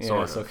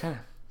 Yeah, so kind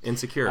of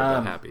insecure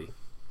but happy.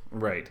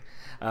 Right.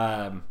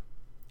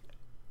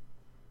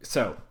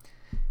 So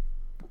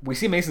we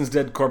see Mason's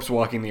dead corpse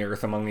walking the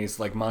earth among these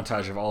like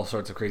montage of all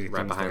sorts of crazy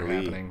things that are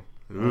happening.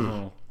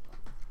 Mm-hmm.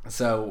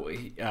 So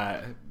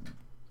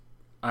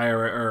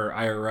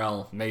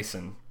IRL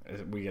Mason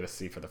we get to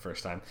see for the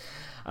first time.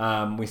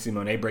 We see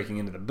Monet breaking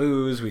into the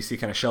booze. We see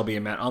kind of Shelby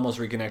and Matt almost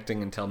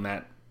reconnecting until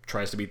Matt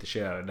tries to beat the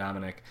shit out of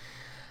Dominic.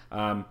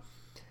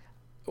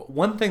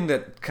 One thing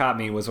that caught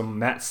me was when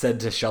Matt said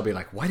to Shelby,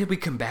 like, why did we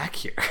come back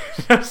here?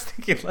 I was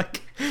thinking,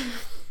 like...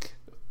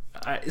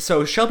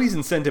 so Shelby's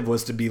incentive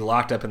was to be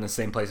locked up in the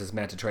same place as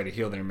Matt to try to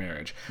heal their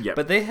marriage. Yep.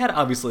 But they had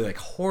obviously like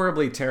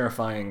horribly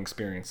terrifying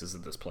experiences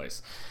at this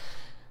place.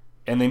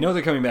 And they know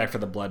they're coming back for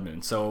the Blood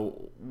Moon.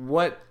 So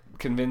what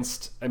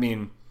convinced... I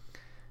mean,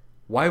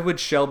 why would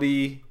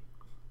Shelby...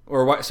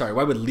 why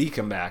would Lee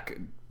come back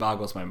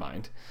boggles my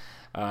mind.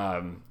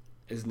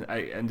 Is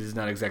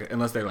not exactly...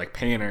 Unless they're like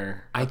paying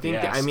her... I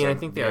think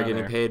they are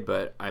getting paid,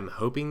 but I'm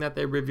hoping that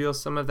they reveal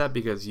some of that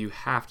because you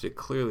have to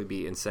clearly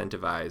be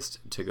incentivized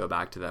to go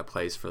back to that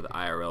place for the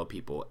IRL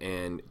people.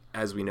 And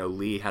as we know,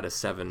 Lee had a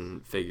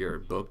 7-figure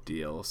book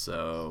deal,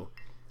 so...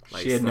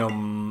 Like, she had no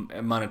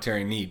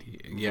monetary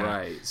need. Yeah.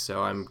 Right,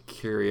 so I'm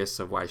curious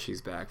of why she's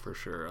back for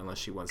sure, unless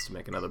she wants to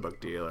make another book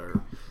deal.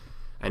 Or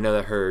I know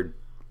that her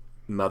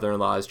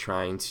mother-in-law is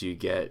trying to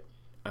get...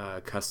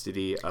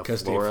 custody of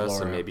Flora,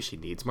 so maybe she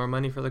needs more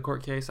money for the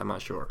court case. I'm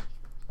not sure.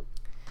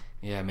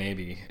 Yeah,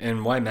 maybe.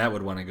 And why Matt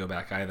would want to go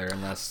back either,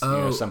 unless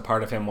some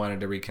part of him wanted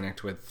to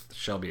reconnect with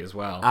Shelby as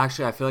well.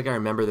 Actually, I feel like I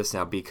remember this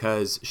now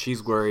because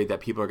she's worried that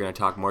people are going to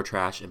talk more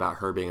trash about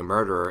her being a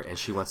murderer, and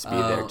she wants to be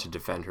there to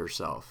defend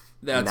herself.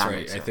 That's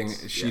right. I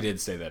think she did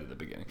say that at the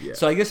beginning. Yeah.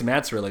 So I guess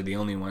Matt's really the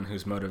only one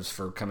whose motives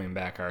for coming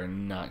back are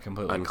not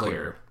completely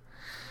Unclear.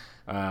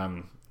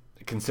 clear,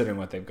 considering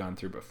what they've gone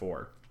through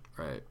before.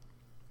 Right.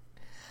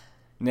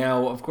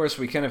 Now, of course,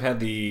 we kind of had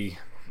the,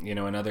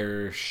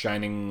 another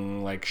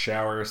shining like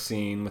shower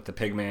scene with the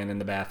pigman in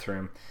the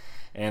bathroom,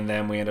 and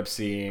then we end up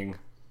seeing,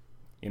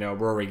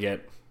 Rory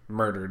get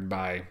murdered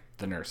by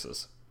the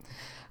nurses.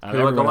 Who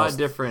look a lot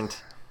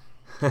different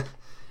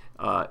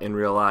in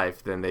real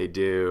life than they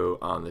do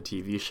on the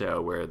TV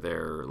show, where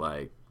they're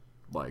like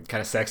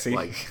kind of sexy,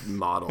 like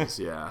models.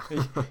 Yeah.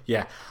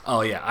 Yeah.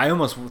 Oh yeah. I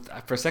almost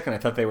for a second I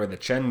thought they were the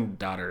Chen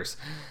daughters,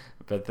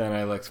 but then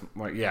I looked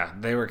more. Yeah,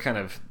 they were kind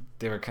of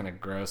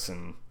gross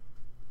and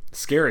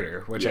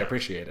scarier, which I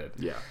appreciated.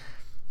 Yeah.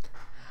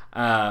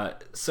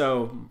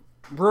 So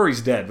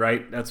Rory's dead,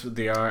 right? That's what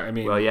they are. I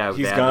mean, Well, yeah,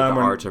 he's they gone. had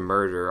the R to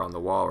murder on the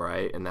wall,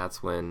 right? And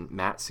that's when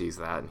Matt sees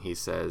that, and he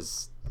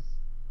says,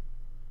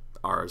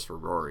 R is for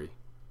Rory.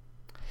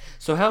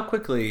 So how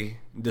quickly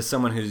does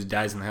someone who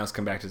dies in the house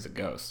come back as a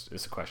ghost,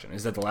 is the question.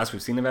 Is that the last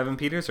we've seen of Evan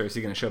Peters, or is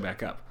he going to show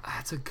back up?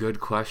 That's a good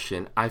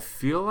question. I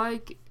feel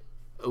like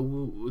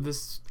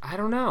I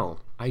don't know.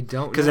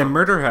 Because in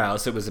Murder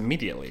House, it was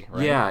immediately,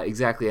 right? Yeah,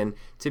 exactly. And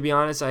to be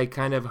honest, I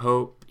kind of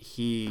hope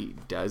he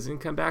doesn't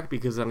come back,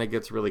 because then it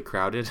gets really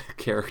crowded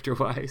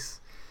character-wise.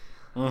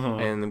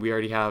 Mm-hmm. And we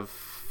already have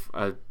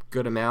a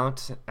good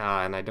amount,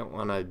 and I don't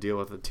want to deal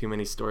with too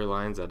many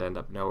storylines that end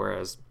up nowhere,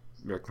 as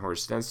American Horror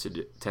tends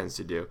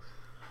to do.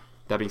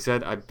 That being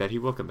said, I bet he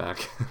will come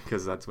back,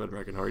 because that's what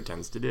American Horror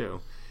tends to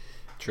do.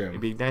 True.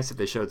 It'd be nice if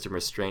they showed some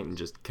restraint and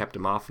just kept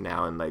him off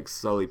now, and like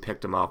slowly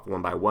picked him off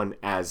one by one,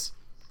 as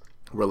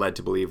we're led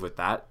to believe with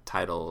that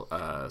title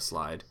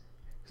slide.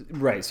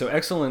 Right, so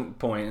excellent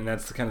point, and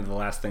that's kind of the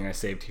last thing I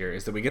saved here,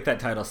 is that we get that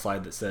title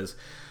slide that says,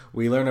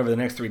 we learn over the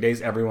next 3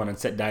 days everyone on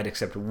set died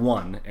except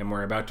one, and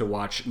we're about to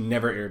watch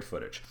never aired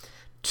footage.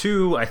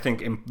 Two, I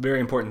think, very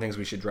important things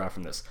we should draw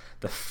from this.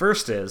 The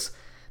first is,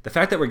 the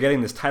fact that we're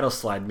getting this title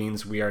slide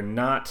means we are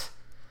not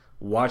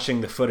watching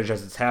the footage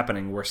as it's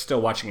happening. We're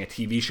still watching a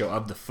TV show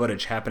of the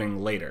footage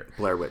happening later.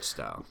 Blair Witch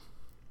style.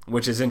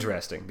 Which is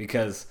interesting,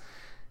 because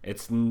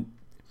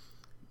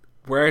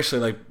we're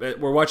actually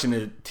we're watching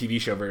the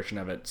TV show version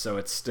of it, so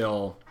it's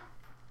still,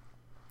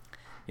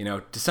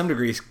 to some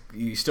degree,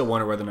 you still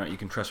wonder whether or not you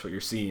can trust what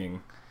you're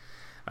seeing.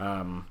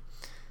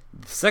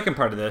 The second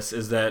part of this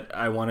is that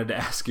I wanted to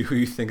ask you who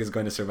you think is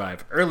going to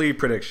survive. Early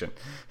prediction.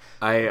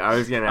 I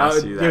was going to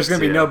ask you that. There's going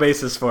to be no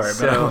basis for it,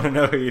 but I want to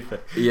know who you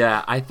think.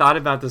 Yeah, I thought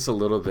about this a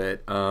little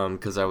bit,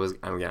 because I'm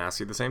going to ask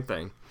you the same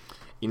thing.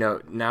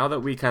 Now that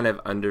we kind of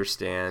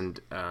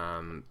understand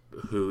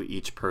who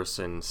each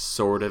person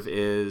sort of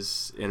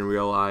is in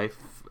real life,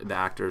 the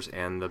actors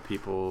and the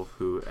people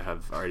who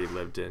have already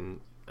lived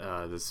in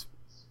this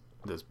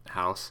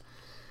house,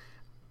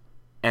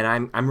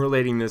 and I'm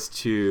relating this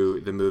to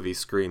the movie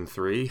Scream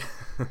 3,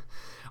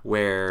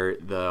 where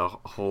the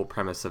whole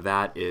premise of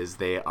that is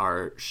they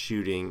are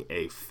shooting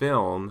a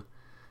film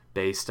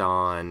based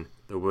on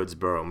the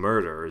Woodsboro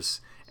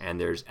murders,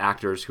 and there's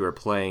actors who are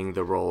playing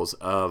the roles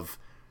of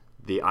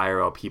the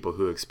IRL people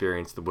who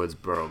experienced the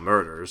Woodsboro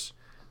murders,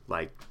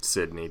 like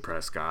Sidney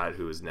Prescott,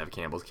 who is Neve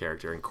Campbell's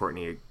character, and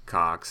Courtney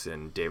Cox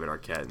and David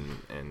Arquette,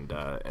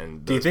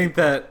 and Do you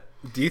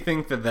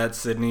think that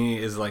Sidney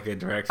is like a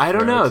direct? I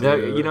don't know.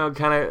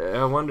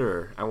 I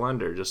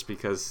wonder, just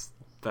because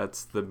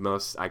that's the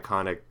most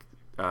iconic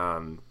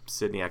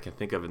Sidney I can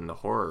think of in the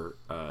horror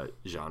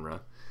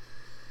genre.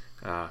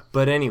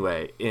 But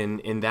anyway,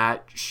 in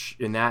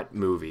that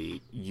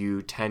movie,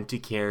 you tend to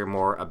care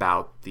more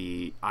about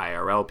the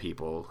IRL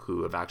people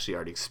who have actually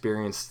already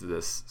experienced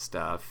this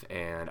stuff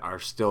and are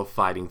still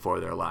fighting for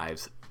their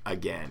lives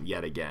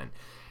yet again.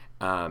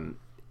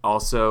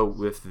 Also,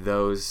 with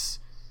those,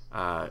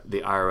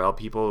 the IRL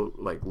people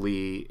like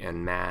Lee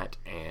and Matt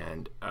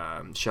and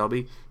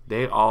Shelby,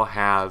 they all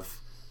have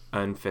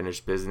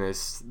unfinished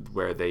business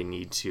where they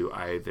need to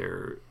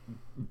either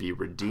be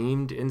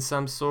redeemed in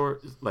some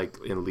sort. Like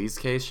in Lee's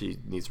case, she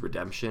needs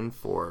redemption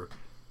for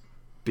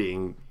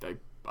being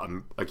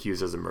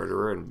accused as a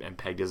murderer and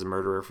pegged as a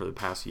murderer for the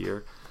past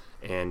year,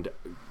 and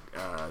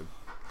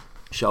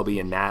Shelby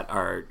and Matt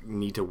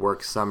need to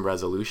work some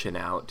resolution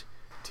out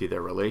to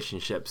their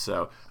relationship.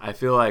 So I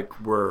feel like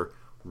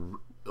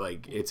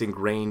it's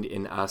ingrained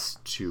in us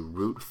to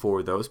root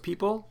for those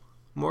people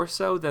more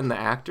so than the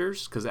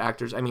actors, because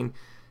actors,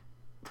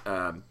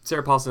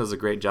 Sarah Paulson does a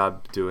great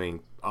job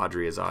doing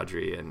Audrey as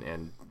Audrey, and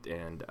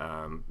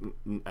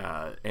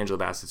Angela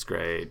Bassett's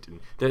great. And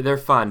they're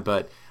fun,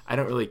 but I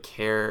don't really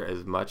care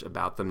as much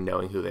about them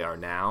knowing who they are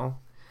now.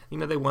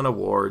 They won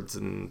awards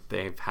and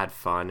they've had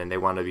fun and they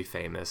want to be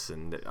famous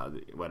and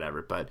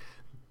whatever. But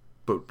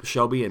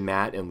Shelby and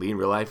Matt and Lee in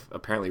real life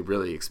apparently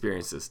really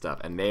experience this stuff,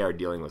 and they are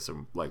dealing with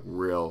some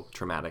real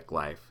traumatic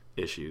life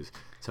issues.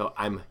 So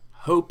I'm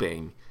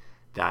hoping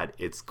that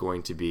it's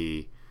going to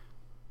be.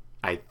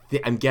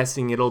 I'm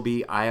guessing it'll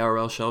be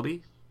IRL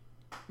Shelby.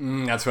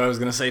 That's what I was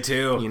gonna say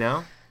too. You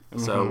know,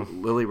 so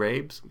Lily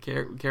Rabe's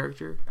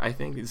character. I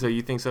think so.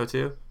 You think so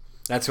too?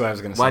 That's what I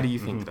was gonna say. Why do you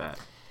think that?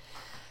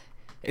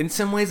 In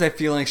some ways, I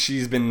feel like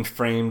she's been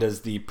framed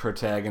as the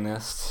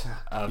protagonist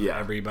of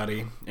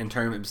everybody in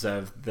terms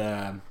of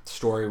the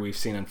story we've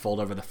seen unfold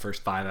over the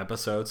first 5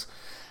 episodes.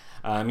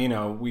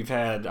 We've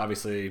had,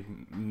 obviously,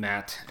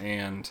 Matt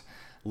and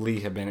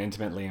Lee have been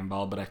intimately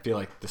involved, but I feel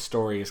like the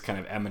story is kind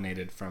of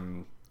emanated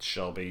from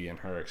Shelby and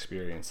her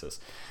experiences,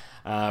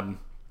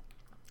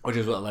 which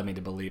is what led me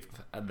to believe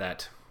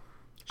that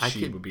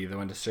she would be the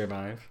one to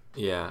survive.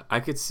 Yeah,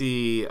 I could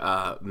see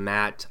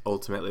Matt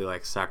ultimately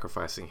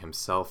sacrificing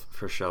himself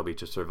for Shelby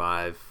to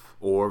survive,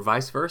 or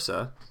vice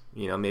versa.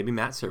 Maybe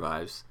Matt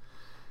survives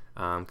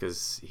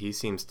because he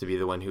seems to be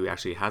the one who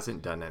actually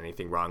hasn't done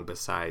anything wrong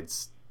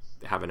besides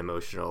have an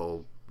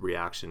emotional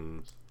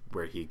reaction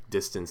where he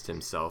distanced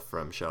himself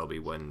from Shelby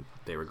when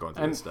they were going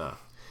through this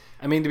stuff.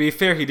 I mean, to be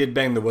fair, he did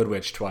bang the Wood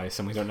Witch twice,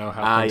 and we don't know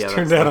how things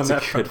turned out on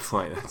that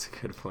front. That's a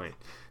good point.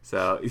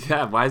 So,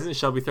 yeah, why isn't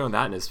Shelby throwing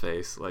that in his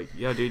face?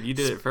 Yo, dude, you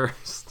did it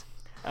first.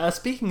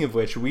 Speaking of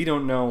which, we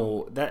don't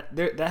know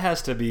that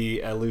has to be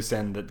a loose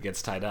end that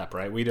gets tied up,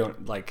 right? We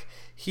don't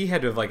he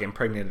had to have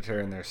impregnated her,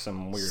 and there's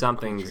some weird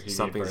something's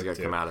got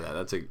to come out of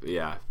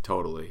that.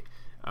 Totally.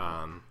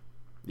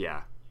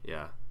 Yeah,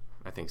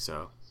 I think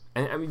so.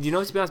 And I mean,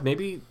 to be honest,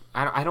 maybe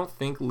I don't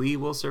think Lee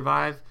will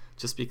survive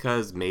just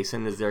because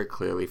Mason is there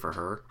clearly for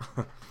her.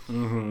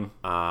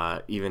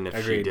 Even if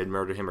Agreed. She did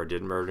murder him or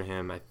didn't murder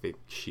him, I think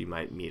she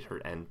might meet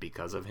her end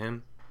because of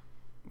him.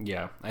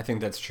 Yeah, I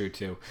think that's true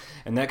too.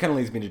 And that kind of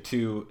leads me to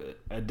 2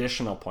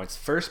 additional points.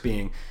 First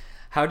being,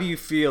 how do you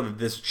feel that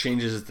this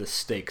changes the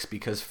stakes?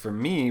 Because for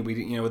me, with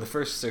the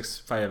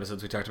first 5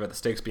 episodes, we talked about the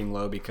stakes being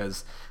low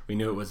because we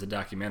knew it was a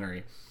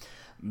documentary.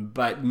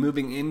 But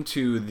moving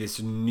into this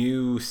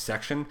new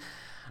section,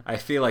 I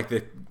feel like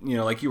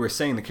like you were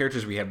saying, the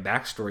characters we have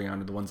backstory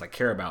on are the ones I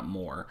care about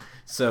more.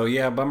 So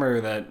yeah, bummer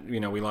that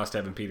we lost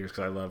Evan Peters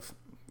because I love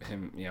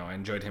him. I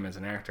enjoyed him as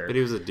an actor. But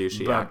he was a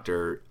douchey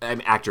actor. He was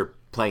an actor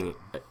playing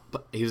a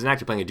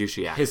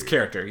douchey actor. His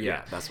character,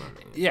 yeah, that's what I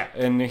mean. Yeah,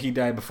 and he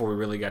died before we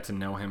really got to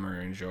know him or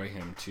enjoy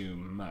him too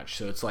much.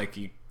 So it's like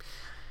you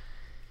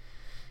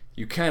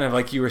kind of,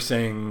 like you were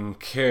saying,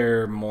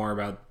 care more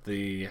about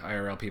the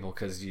IRL people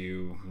because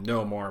you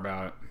know more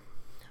about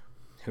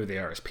who they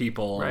are as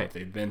people, right, what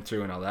they've been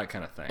through, and all that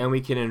kind of thing. And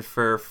we can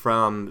infer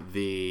from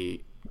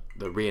the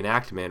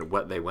reenactment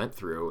what they went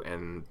through,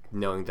 and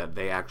knowing that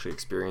they actually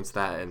experienced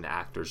that and the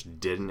actors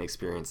didn't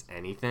experience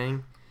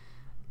anything,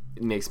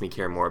 it makes me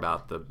care more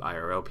about the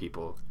IRL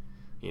people,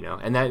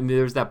 And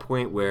there's that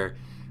point where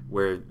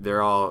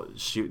they're all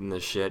shooting the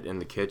shit in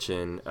the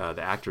kitchen.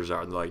 The actors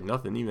are, and they're like,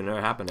 nothing even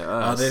ever happened to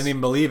us. Oh, they didn't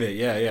even believe it.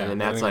 Yeah. And then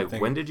Matt's like,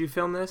 when did you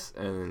film this?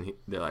 And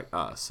they're like,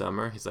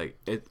 summer. He's like,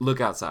 look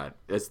outside.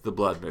 It's the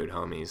blood mood,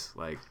 homies.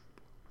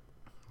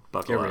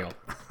 Buckle Get up.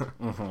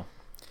 Real.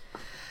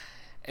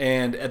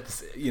 And at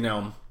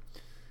the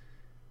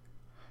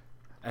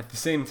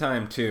same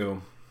time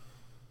too,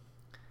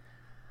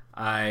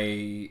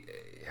 if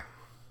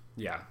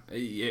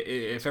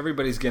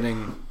everybody's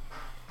getting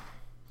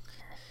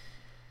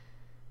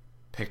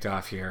picked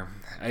off here,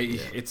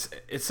 it's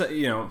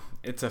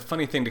a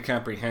funny thing to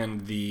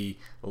comprehend the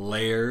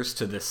layers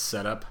to this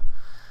setup.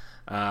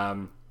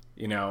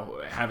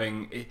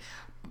 Having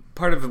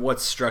part of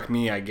what struck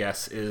me, I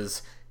guess,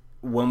 is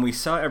when we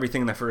saw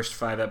everything in the first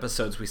 5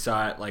 episodes, we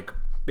saw it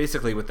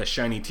basically with the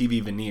shiny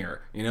TV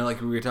veneer. We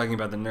were talking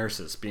about the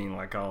nurses being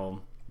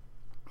all,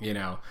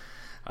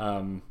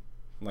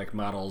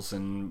 models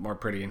and more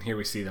pretty, and here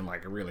we see them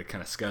really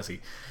kind of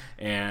scuzzy.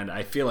 And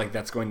I feel like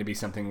that's going to be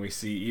something we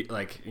see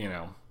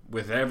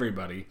with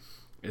everybody,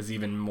 is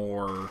even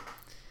more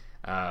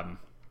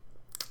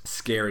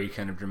scary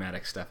kind of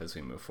dramatic stuff as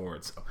we move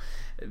forward. So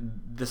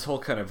this whole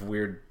kind of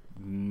weird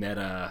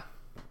meta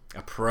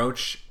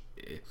approach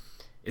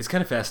is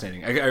kind of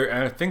fascinating.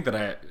 I think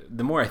that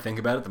the more I think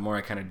about it, the more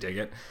I kind of dig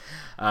it.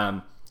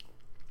 I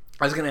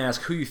was going to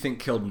ask who you think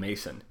killed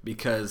Mason,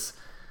 because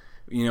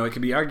it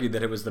could be argued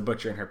that it was the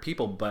Butcher and her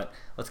people, but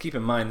let's keep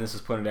in mind, this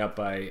was pointed out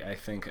by, I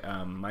think,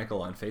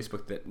 Michael on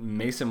Facebook, that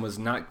Mason was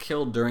not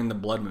killed during the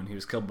Blood Moon. He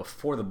was killed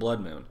before the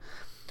Blood Moon,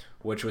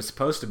 which was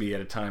supposed to be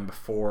at a time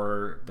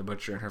before the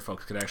Butcher and her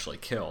folks could actually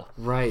kill.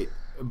 Right.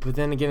 But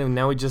then again,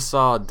 now we just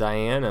saw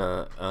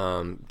Diana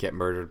get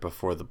murdered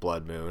before the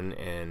Blood Moon,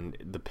 and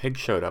the pig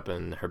showed up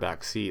in her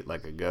back seat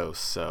like a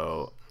ghost,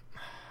 so...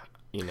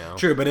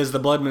 True, but does the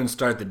Blood Moon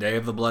start the day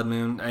of the Blood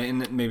Moon?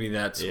 And maybe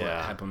that's what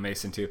happened with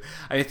Mason too.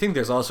 I think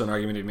there's also an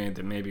argument to be made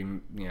that maybe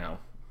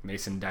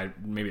Mason died.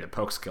 Maybe the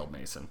Pokes killed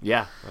Mason.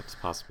 Yeah, that's a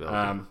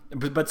possibility.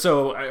 But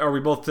so are we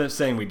both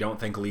saying we don't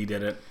think Lee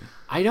did it?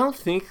 I don't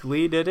think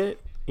Lee did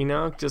it.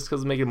 Just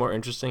because it make it more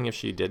interesting if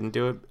she didn't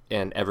do it,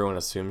 and everyone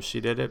assumes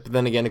she did it. But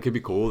then again, it could be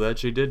cool that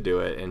she did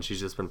do it, and she's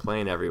just been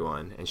playing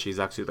everyone, and she's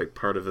actually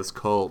part of this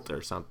cult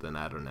or something.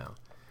 I don't know.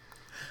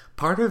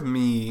 Part of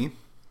me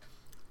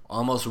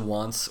almost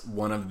wants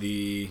one of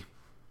the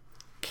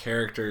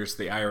characters,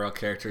 the IRL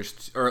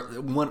characters, or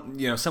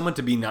someone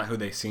to be not who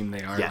they seem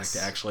they are, Yes.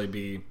 like to actually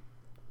be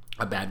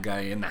a bad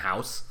guy in the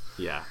house.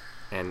 Yeah.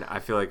 And I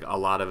feel like a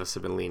lot of us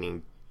have been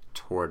leaning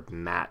toward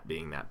Matt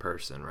being that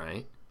person,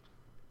 right?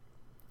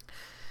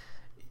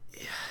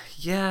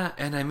 Yeah,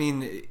 and I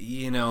mean,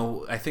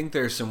 I think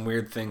there's some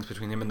weird things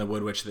between him and the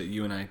Wood Witch that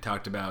you and I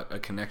talked about, a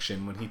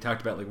connection. When he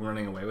talked about like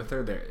running away with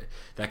her,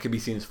 that could be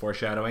seen as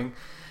foreshadowing.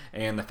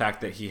 And the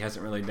fact that he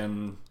hasn't really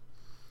done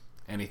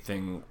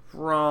anything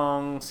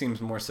wrong,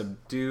 seems more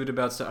subdued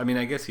about stuff. I mean,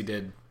 I guess he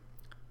did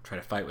try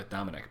to fight with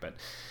Dominic, but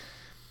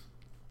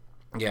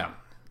yeah,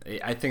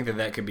 I think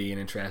that could be an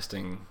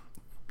interesting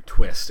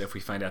twist if we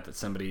find out that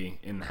somebody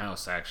in the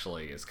house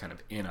actually is kind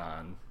of in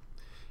on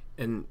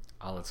And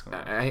all that's going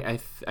on. I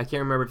can't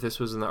remember if this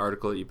was in the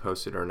article that you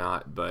posted or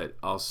not, but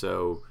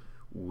also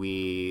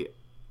we,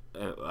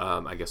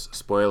 I guess,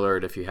 spoiler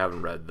it if you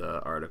haven't read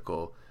the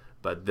article,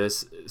 but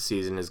this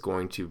season is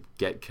going to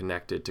get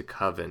connected to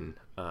Coven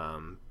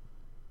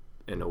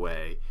in a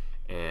way.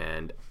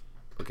 And,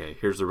 okay,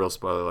 here's the real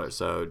spoiler,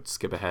 so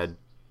skip ahead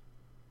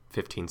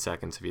 15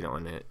 seconds if you don't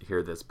want to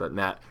hear this. But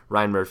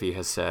Ryan Murphy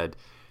has said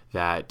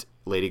that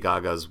Lady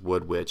Gaga's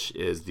Wood Witch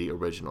is the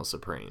original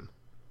Supreme.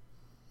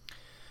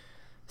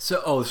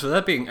 So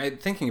that being,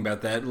 thinking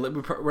about that, we're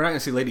not going to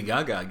see Lady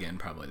Gaga again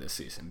probably this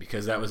season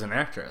because that was an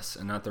actress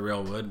and not the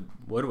real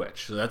Wood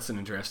Witch. So that's an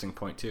interesting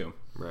point too.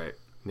 Right.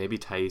 Maybe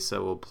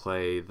Taissa will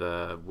play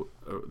the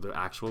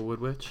actual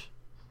Wood Witch.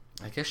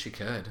 I guess she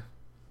could.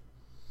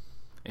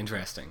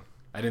 Interesting.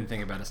 I didn't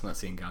think about us not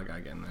seeing Gaga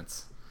again.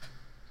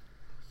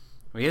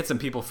 We had some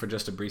people for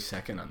just a brief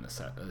second on this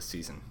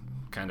season,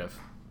 kind of,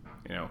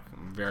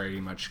 very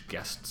much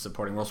guest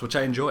supporting roles, which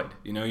I enjoyed.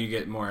 You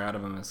get more out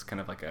of them as kind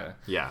of like a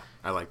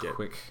I like it.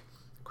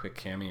 Quick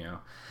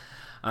cameo.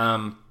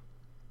 Now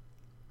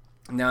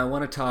I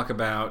want to talk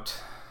about.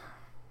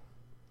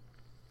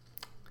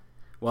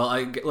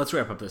 Well, let's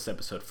wrap up this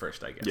episode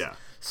first, I guess. Yeah.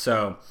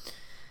 So,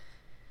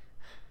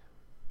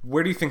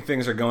 where do you think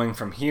things are going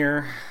from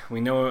here?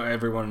 We know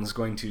everyone's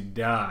going to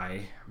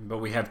die, but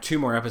we have 2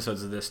 more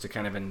episodes of this to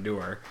kind of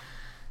endure.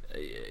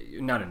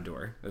 Not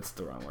endure, that's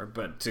the wrong word,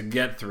 but to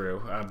get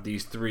through of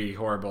these 3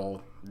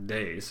 horrible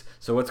days.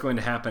 So what's going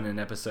to happen in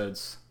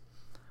episodes?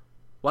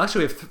 Well,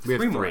 actually, we have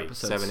 3 more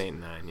episodes. 7, 8, and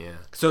 9, yeah.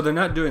 So they're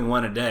not doing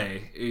one a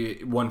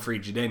day, one for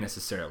each day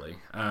necessarily.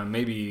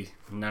 Maybe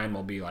 9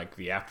 will be like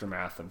the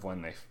aftermath of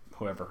when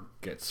whoever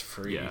gets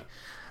free. Yeah.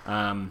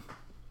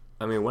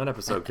 I mean, one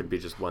episode could be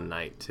just one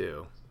night,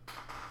 too.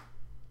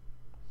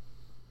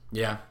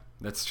 Yeah,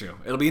 that's true.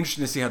 It'll be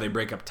interesting to see how they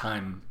break up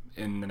time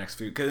in the next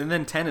few. And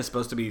then 10 is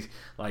supposed to be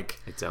like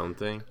its own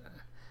thing.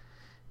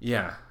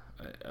 Yeah,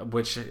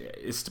 which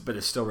is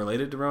still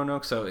related to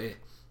Roanoke. So I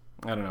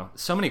don't know.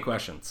 So many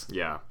questions.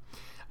 Yeah,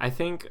 I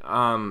think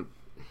I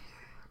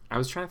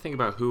was trying to think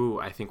about who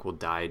I think will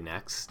die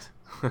next,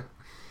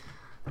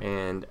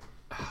 and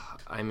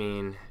I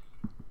mean,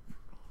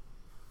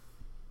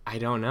 I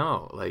don't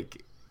know.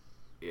 Like,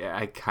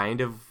 I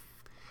kind of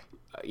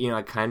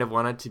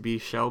want it to be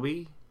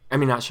Shelby. I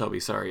mean, not Shelby.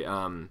 Sorry.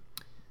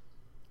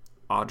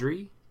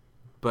 Audrey,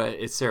 but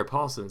it's Sarah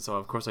Paulson, so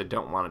of course I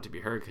don't want it to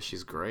be her because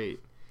she's great.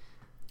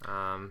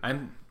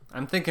 I'm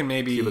thinking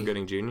maybe Cuba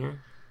Gooding Jr.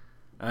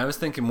 I was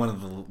thinking one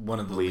of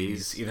the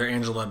leads, either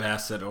Angela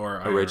Bassett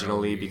or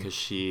originally, because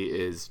she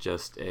is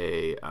just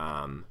a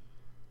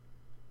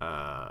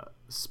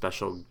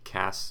special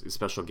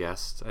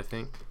guest, I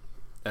think.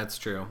 That's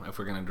true. If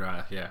we're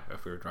gonna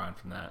if we were drawing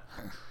from that,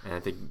 and I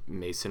think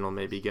Mason will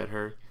maybe get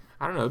her.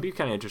 I don't know. It'd be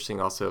kind of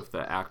interesting also if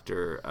the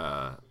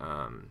actor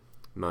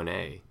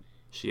Monet,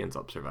 she ends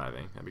up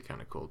surviving. That'd be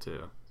kind of cool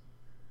too.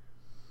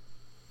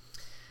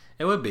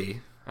 It would be.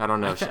 I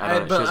don't know.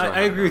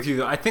 I agree with you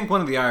though. I think one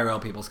of the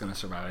IRL people is going to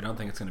survive. I don't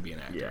think it's going to be an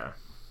actor.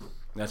 Yeah,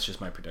 that's just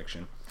my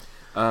prediction.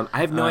 I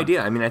have no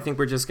idea. I mean, I think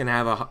we're just going to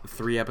have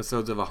 3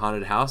 episodes of a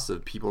haunted house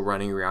of people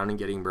running around and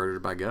getting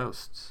murdered by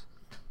ghosts.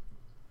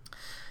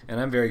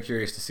 And I'm very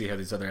curious to see how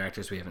these other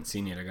actors we haven't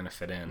seen yet are going to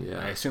fit in. Yeah.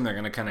 I assume they're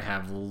going to kind of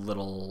have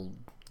little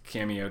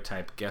cameo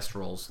type guest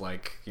roles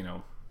like,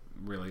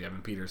 really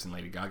Evan Peters and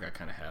Lady Gaga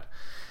kind of had,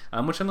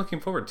 which I'm looking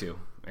forward to.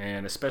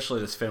 And especially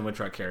this Finn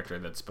Wittrock character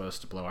that's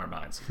supposed to blow our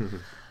minds.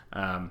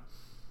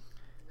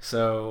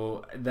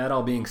 So that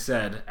all being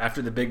said,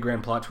 after the big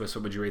grand plot twist,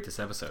 what would you rate this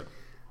episode?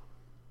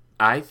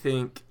 I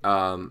think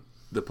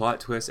the plot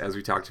twist, as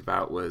we talked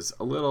about, was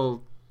a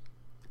little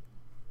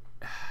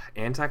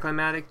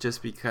anticlimactic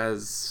just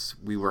because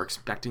we were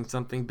expecting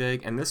something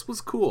big, and this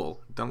was cool,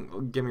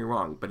 don't get me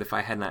wrong, but if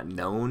I had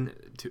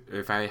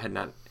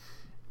not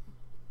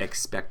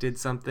expected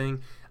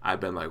something, I've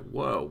been like,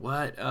 whoa,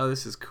 what? Oh,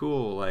 this is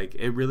cool. Like,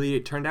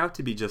 it turned out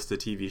to be just a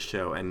TV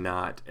show and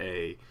not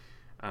a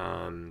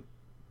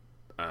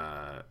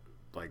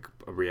like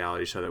a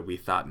reality show that we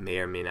thought may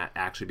or may not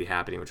actually be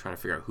happening. We're trying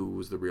to figure out who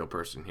was the real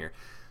person here.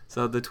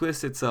 So the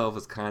twist itself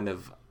was kind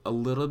of a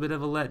little bit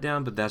of a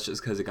letdown, but that's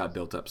just because it got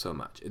built up so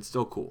much. It's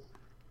still cool.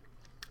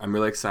 I'm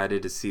really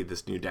excited to see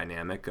this new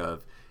dynamic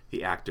of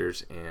the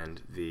actors and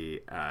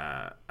the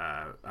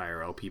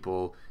IRL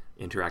people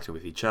interacting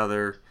with each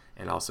other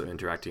and also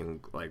interacting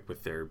like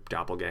with their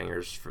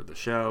doppelgangers for the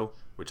show,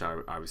 which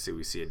obviously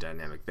we see a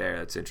dynamic there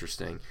that's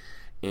interesting.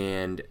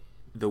 And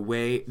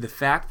the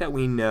fact that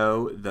we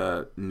know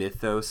the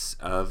mythos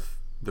of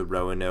the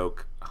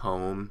Roanoke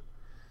home,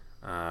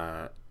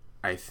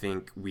 I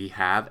think we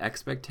have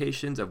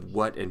expectations of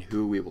what and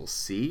who we will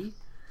see.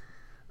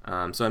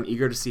 So I'm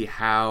eager to see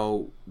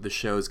how the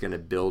show is going to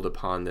build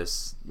upon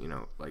this,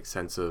 like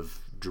sense of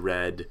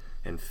dread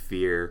and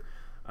fear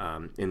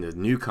in the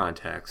new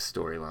context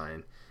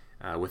storyline,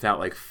 without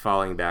like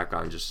falling back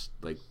on just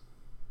like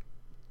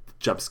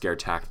jump scare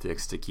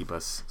tactics to keep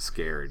us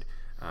scared,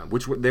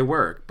 which they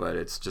work, but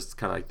it's just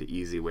kind of like the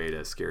easy way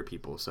to scare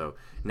people. So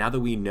now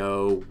that we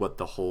know what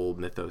the whole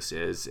mythos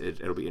is,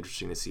 it'll be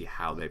interesting to see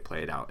how they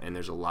play it out. And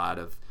there's a lot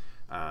of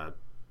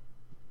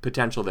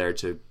potential there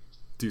to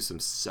do some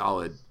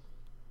solid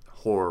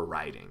horror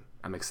writing.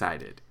 I'm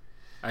excited.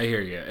 I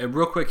hear you.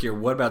 Real quick here,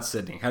 what about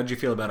Sidney? How did you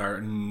feel about our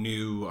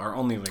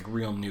only like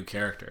real new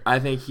character? I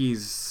think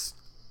he's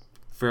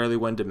fairly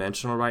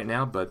one-dimensional right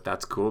now, but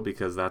that's cool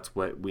because that's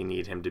what we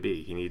need him to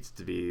be. He needs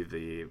to be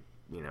the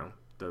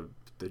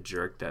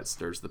jerk that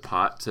stirs the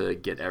pot to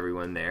get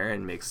everyone there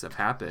and make stuff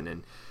happen.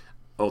 And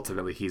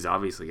ultimately, he's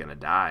obviously going to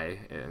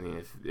die. I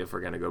mean, if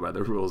we're going to go by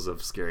the rules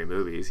of scary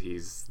movies,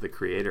 he's the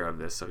creator of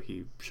this, so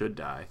he should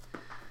die.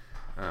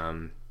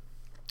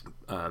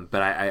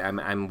 But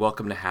I'm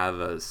welcome to have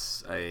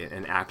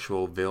an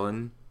actual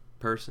villainous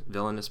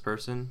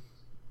person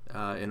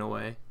in a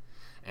way.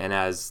 And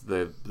as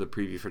the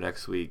preview for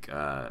next week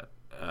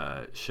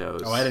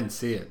shows. Oh, I didn't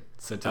see it.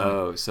 So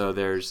tell me. So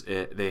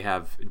they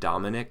have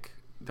Dominic.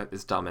 That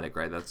is Dominic,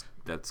 right?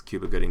 That's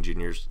Cuba Gooding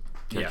Jr.'s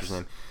character's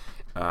name.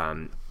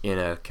 In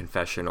a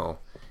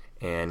confessional,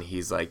 and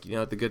he's like,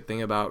 the good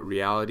thing about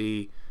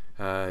reality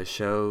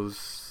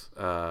shows,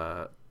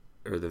 or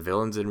the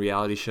villains in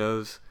reality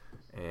shows,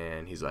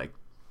 and he's like,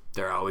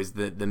 they're always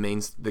they're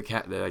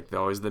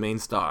always the main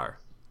star,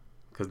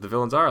 because the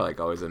villains are like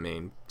always the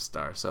main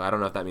star. So I don't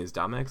know if that means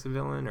Dominic's a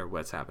villain or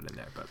what's happening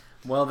there, but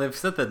well, they've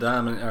set that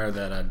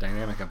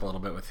dynamic up a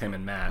little bit with him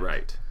and Matt.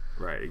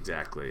 Right,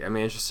 exactly. I'm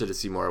interested to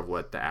see more of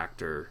what the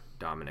actor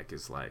Dominic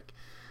is like.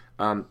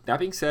 That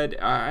being said,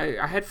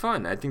 I had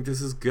fun. I think this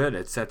is good.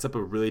 It sets up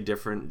a really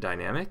different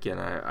dynamic, and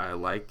I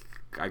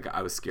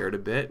was scared a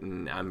bit,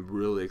 and I'm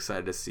really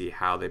excited to see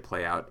how they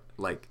play out.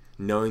 Like,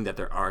 knowing that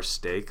there are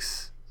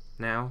stakes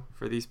now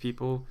for these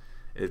people,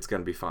 it's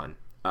going to be fun.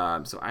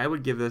 So I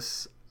would give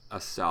this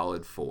a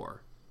solid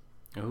 4.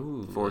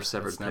 Ooh, 4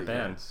 severed pig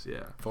heads.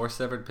 Yeah. 4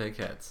 severed pig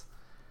heads.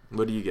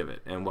 What do you give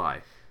it, and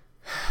why?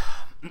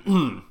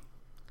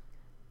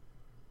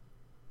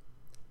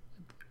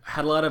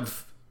 Had a lot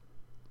of,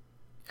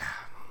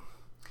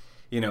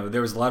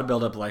 there was a lot of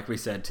build-up, like we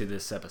said, to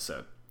this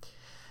episode.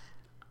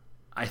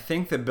 I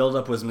think the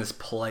build-up was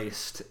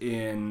misplaced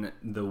in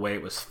the way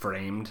it was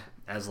framed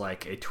as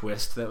like a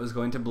twist that was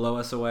going to blow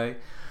us away.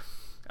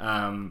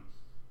 I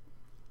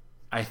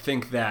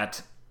think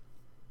that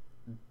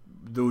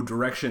the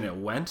direction it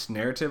went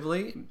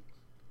narratively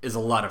is a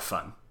lot of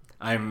fun.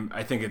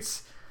 I think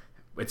it's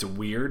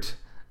weird,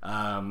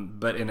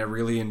 but in a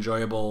really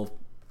enjoyable,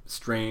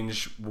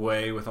 strange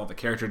way with all the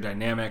character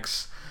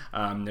dynamics.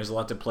 There's a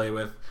lot to play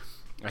with.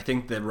 I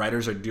think the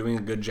writers are doing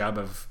a good job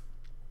of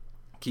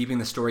keeping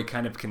the story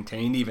kind of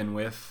contained, even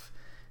with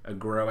a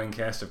growing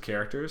cast of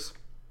characters.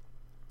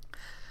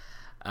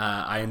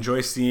 I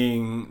enjoy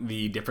seeing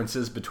the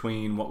differences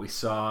between what we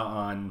saw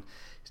on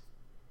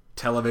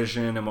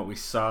television and what we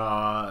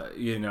saw,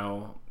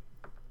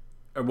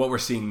 or what we're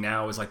seeing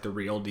now is like the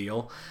real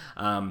deal.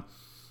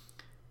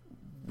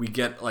 We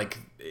get like,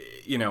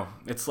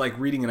 it's like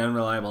reading an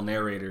unreliable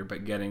narrator,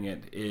 but getting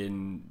it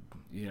in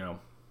a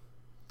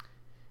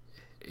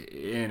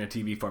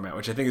TV format,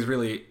 which I think is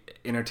really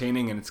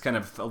entertaining, and it's kind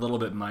of a little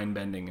bit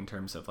mind-bending in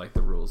terms of like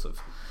the rules of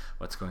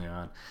what's going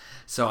on.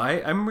 So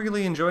I'm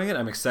really enjoying it.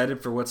 I'm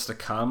excited for what's to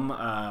come.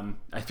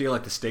 I feel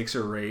like the stakes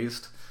are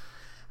raised.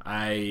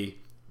 I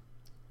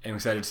am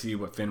excited to see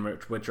what Finn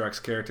Wittrock's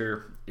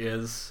character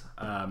is.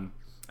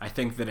 I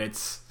think that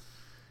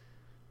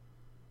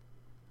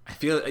I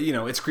feel,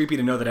 it's creepy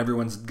to know that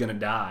everyone's going to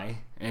die,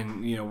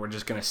 and, we're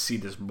just going to see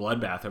this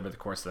bloodbath over the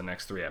course of the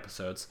next 3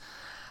 episodes.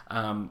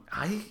 I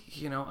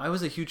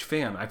was a huge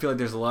fan. I feel like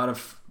there's a lot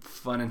of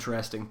fun,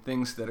 interesting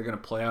things that are going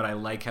to play out. I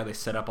like how they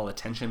set up all the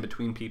tension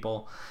between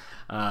people.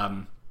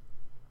 I'm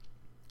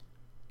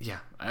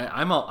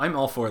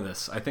all for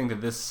this. I think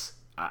that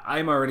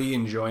I'm already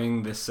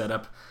enjoying this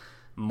setup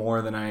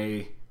more than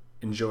I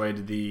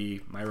enjoyed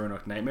the My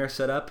Roanoke Nightmare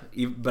setup,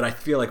 but I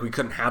feel like we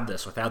couldn't have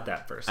this without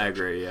that first. I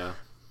agree, yeah.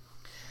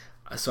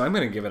 So I'm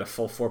going to give it a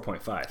full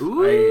 4.5.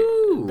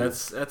 Ooh.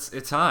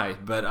 It's high,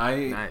 but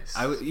nice.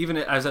 Even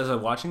as I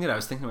was watching it, I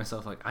was thinking to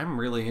myself, like, I'm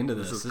really into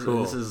this. This is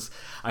cool.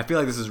 I feel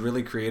like this is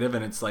really creative,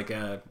 and it's like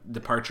a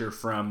departure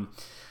from,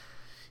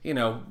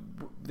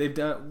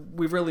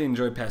 we've really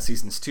enjoyed past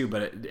seasons too,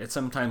 but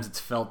sometimes it's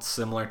felt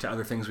similar to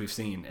other things we've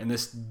seen, and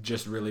this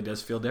just really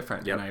does feel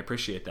different, and I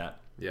appreciate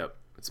that. Yep.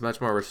 It's much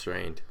more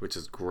restrained, which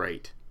is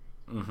great.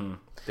 Mm-hmm.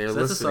 They're So that's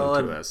a listening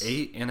solid to us.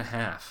 8.5.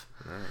 Nice.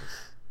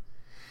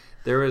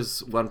 There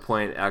was one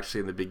point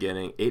actually in the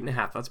beginning,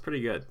 8.5. That's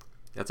pretty good.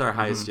 That's our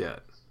highest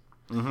yet.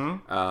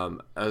 Mm-hmm.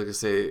 I was gonna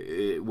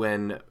say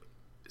when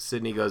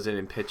Sydney goes in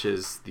and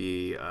pitches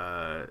the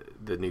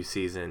new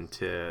season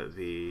to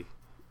the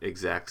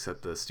execs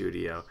at the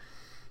studio.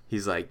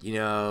 He's like,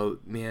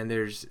 man,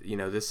 there's,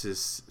 this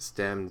is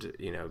stemmed,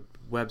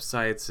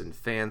 websites and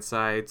fan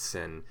sites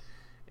and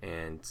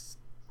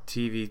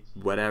TV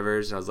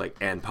whatevers. And I was like,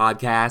 and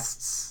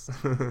podcasts.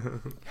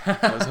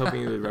 I was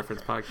hoping he would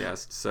reference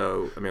podcasts.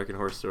 So American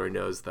Horror Story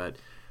knows that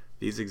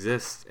these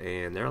exist,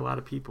 and there are a lot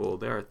of people.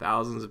 There are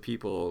thousands of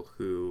people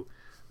who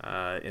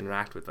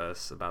interact with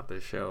us about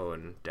this show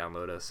and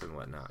download us and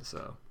whatnot.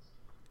 So.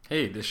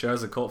 Hey, this show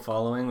has a cult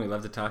following. We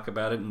love to talk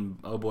about it, and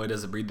oh boy,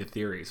 does it breed the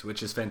theories,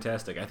 which is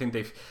fantastic. I think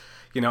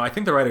I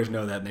think the writers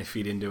know that and they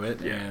feed into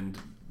it, and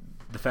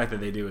the fact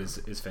that they do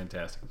is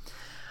fantastic.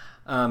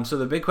 So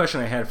the big question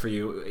I had for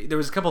you, there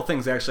was a couple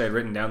things actually I'd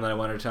written down that I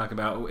wanted to talk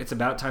about. It's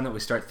about time that we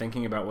start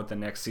thinking about what the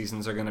next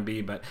seasons are going to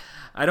be, but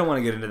I don't want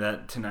to get into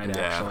that tonight,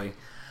 actually.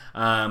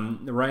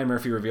 Ryan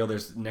Murphy revealed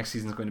there's next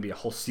season is going to be a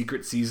whole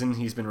secret season.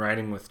 He's been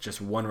writing with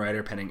just one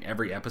writer penning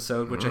every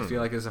episode, which I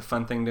feel like is a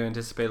fun thing to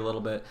anticipate a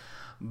little bit.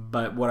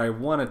 But what I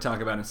want to talk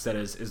about instead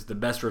is the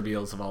best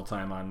reveals of all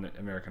time on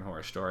American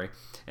Horror Story.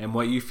 And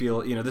what you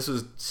feel, this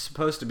was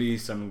supposed to be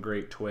some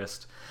great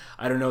twist.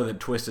 I don't know that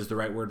twist is the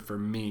right word for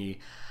me.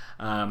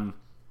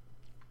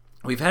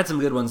 We've had some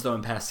good ones, though,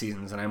 in past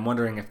seasons, and I'm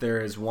wondering if there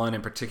is one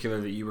in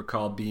particular that you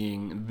recall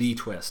being the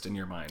twist in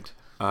your mind.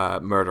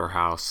 Murder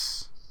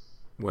House.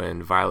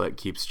 When Violet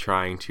keeps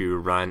trying to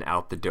run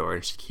out the door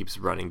and she keeps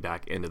running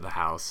back into the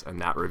house, and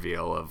that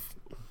reveal of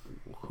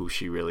who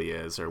she really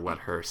is or what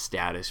her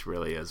status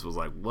really is was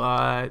like,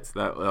 what?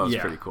 That was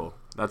pretty cool.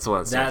 That's the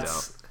one that stands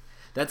out.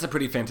 That's a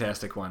pretty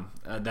fantastic one.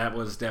 That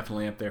was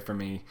definitely up there for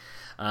me.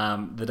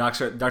 The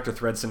Dr.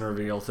 Thredson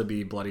reveal to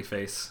be Bloody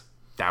Face.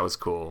 That was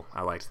cool.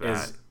 I liked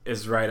that.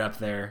 Is right up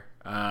there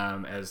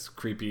as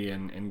creepy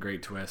and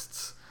great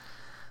twists.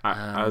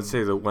 I would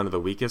say one of the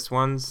weakest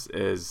ones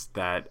is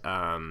that,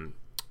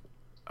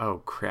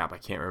 oh crap, I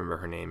can't remember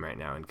her name right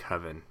now in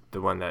Coven.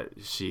 The one that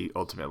she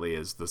ultimately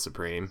is the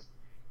Supreme.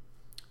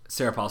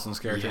 Sarah Paulson's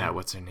character. Yeah,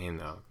 what's her name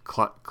though?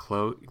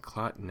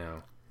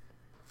 No.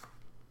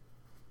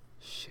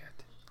 Shit.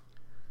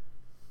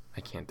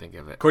 I can't think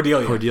of it.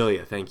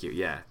 Cordelia, thank you.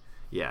 Yeah.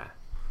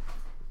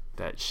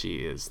 That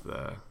she is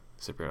the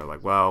Supreme.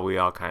 Like, well, we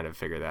all kind of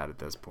figure that at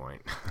this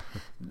point.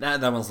 that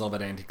one's a little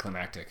bit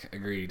anticlimactic.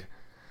 Agreed.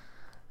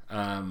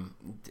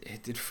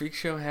 Did Freak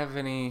Show have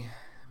any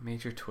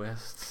major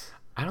twists?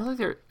 I don't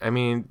think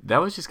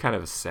that was just kind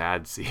of a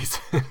sad season.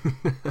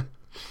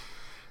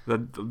 A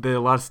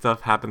lot of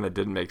stuff happened that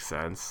didn't make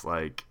sense.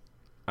 Like,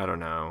 I don't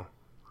know.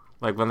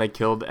 Like when they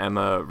killed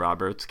Emma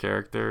Roberts'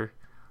 character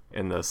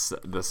in the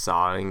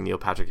sawing, Neil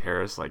Patrick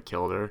Harris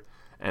killed her,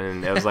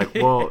 and it was like,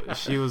 well,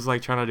 she was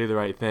trying to do the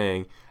right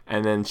thing,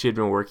 and then she had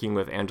been working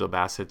with Angela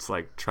Bassett's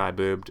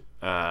tri-boobed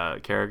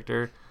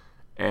character,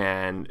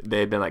 and they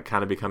had been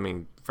kind of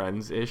becoming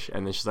friends-ish,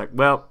 and then she's like,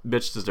 well,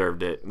 bitch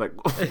deserved it. Like,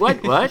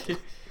 what?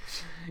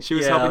 She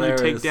was helping you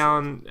take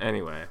down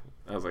anyway.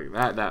 I was like,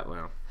 that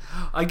well.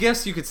 I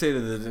guess you could say that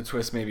the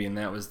twist maybe in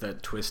that was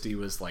that Twisty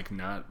was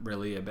not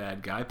really a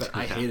bad guy, but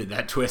I hated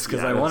that twist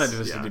because I wanted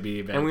Twisty to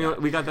be a bad guy. And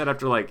we got that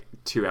after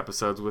 2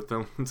 episodes with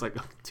them. It's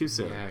too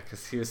soon. Yeah,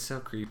 because he was so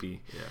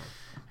creepy. Yeah.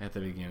 At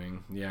the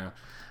beginning. Yeah.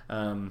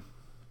 I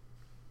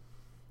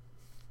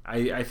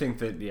think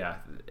that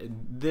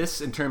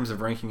this in terms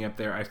of ranking up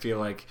there, I feel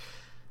like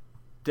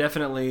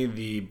definitely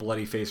the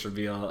Bloody Face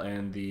reveal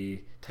and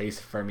the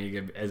Taste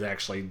Farmiga has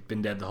actually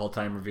been dead the whole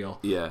time reveal.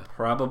 Yeah.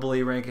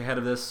 Probably rank ahead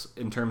of this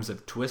in terms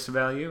of twist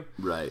value.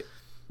 Right.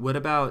 What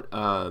about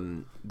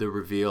the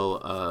reveal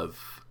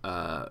of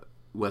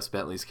Wes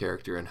Bentley's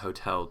character in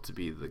Hotel to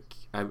be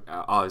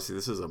obviously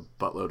this is a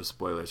buttload of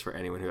spoilers for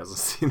anyone who hasn't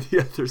seen the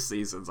other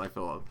seasons. I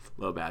feel a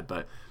little bad,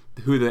 but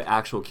who the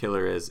actual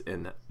killer is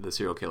in the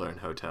serial killer in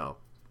Hotel.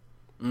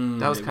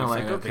 That was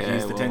kind of okay.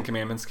 He's the Ten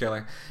Commandments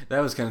killer.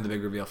 That was kind of the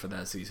big reveal for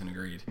that season.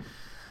 Agreed.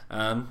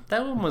 That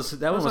one was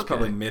okay.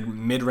 Probably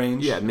mid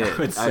range. Yeah, mid. I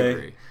would say.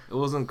 Agree. It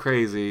wasn't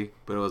crazy,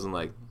 but it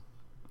wasn't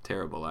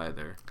terrible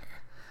either.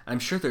 I'm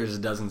sure there's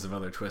dozens of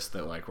other twists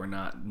that we're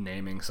not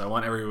naming. So I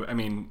want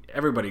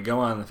everybody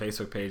go on the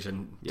Facebook page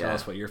and tell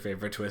us what your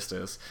favorite twist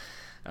is,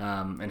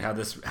 and how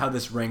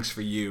this ranks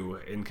for you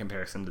in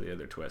comparison to the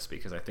other twists,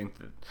 because I think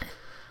that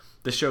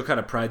the show kind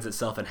of prides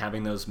itself in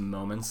having those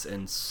moments,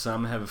 and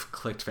some have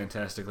clicked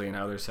fantastically and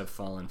others have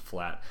fallen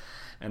flat.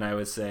 And I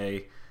would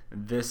say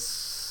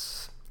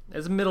this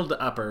is middle to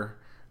upper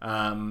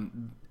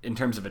in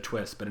terms of a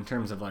twist, but in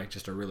terms of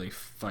just a really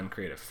fun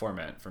creative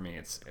format, for me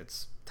it's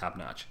top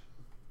notch.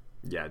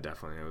 Yeah,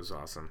 definitely. It was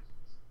awesome.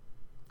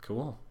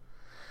 Cool.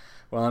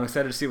 Well, I'm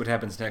excited to see what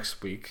happens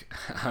next week,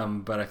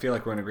 but I feel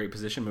like we're in a great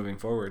position moving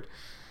forward.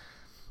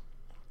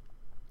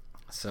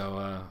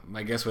 So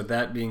I guess with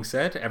that being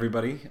said,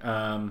 everybody,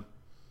 I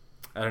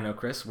don't know,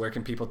 Chris, where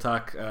can people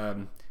talk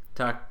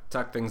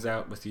talk things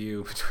out with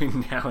you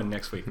between now and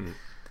next week.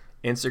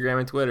 Instagram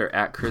and Twitter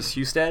at Chris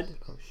Husted.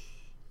 Oh,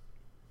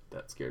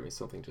 that scared me.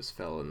 Something just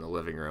fell in the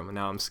living room, and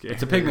now I'm scared.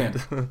 It's a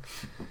pigman.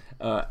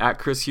 At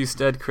Chris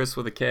Husted, Chris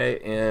with a K,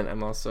 and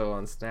I'm also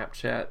on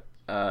Snapchat,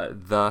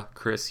 the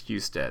Chris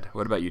Husted.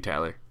 What about you,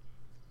 Tyler?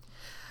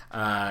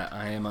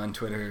 I am on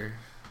Twitter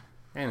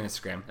and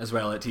Instagram as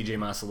well at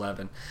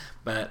TJMoss11,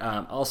 but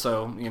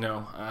also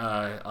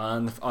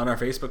on our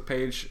Facebook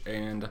page,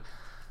 and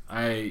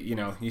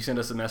you send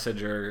us a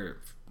message or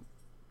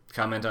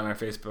comment on our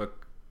Facebook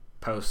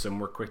posts, and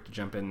we're quick to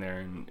jump in there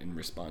and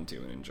respond to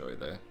and enjoy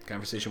the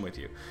conversation with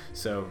you.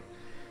 So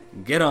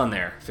get on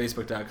there,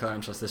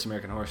 facebook.com/This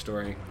American Horror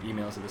Story,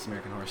 emails at This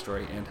American Horror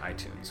Story, and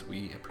iTunes.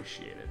 We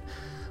appreciate it.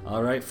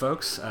 All right,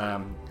 folks.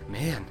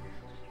 Man,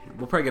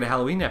 we'll probably get a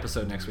Halloween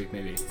episode next week,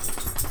 maybe.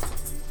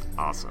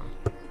 Awesome.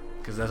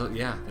 Because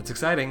that's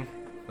exciting.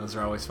 Those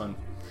are always fun.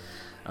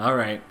 All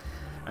right.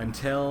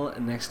 Until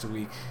next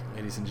week,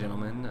 ladies and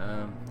gentlemen,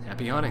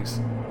 happy hauntings.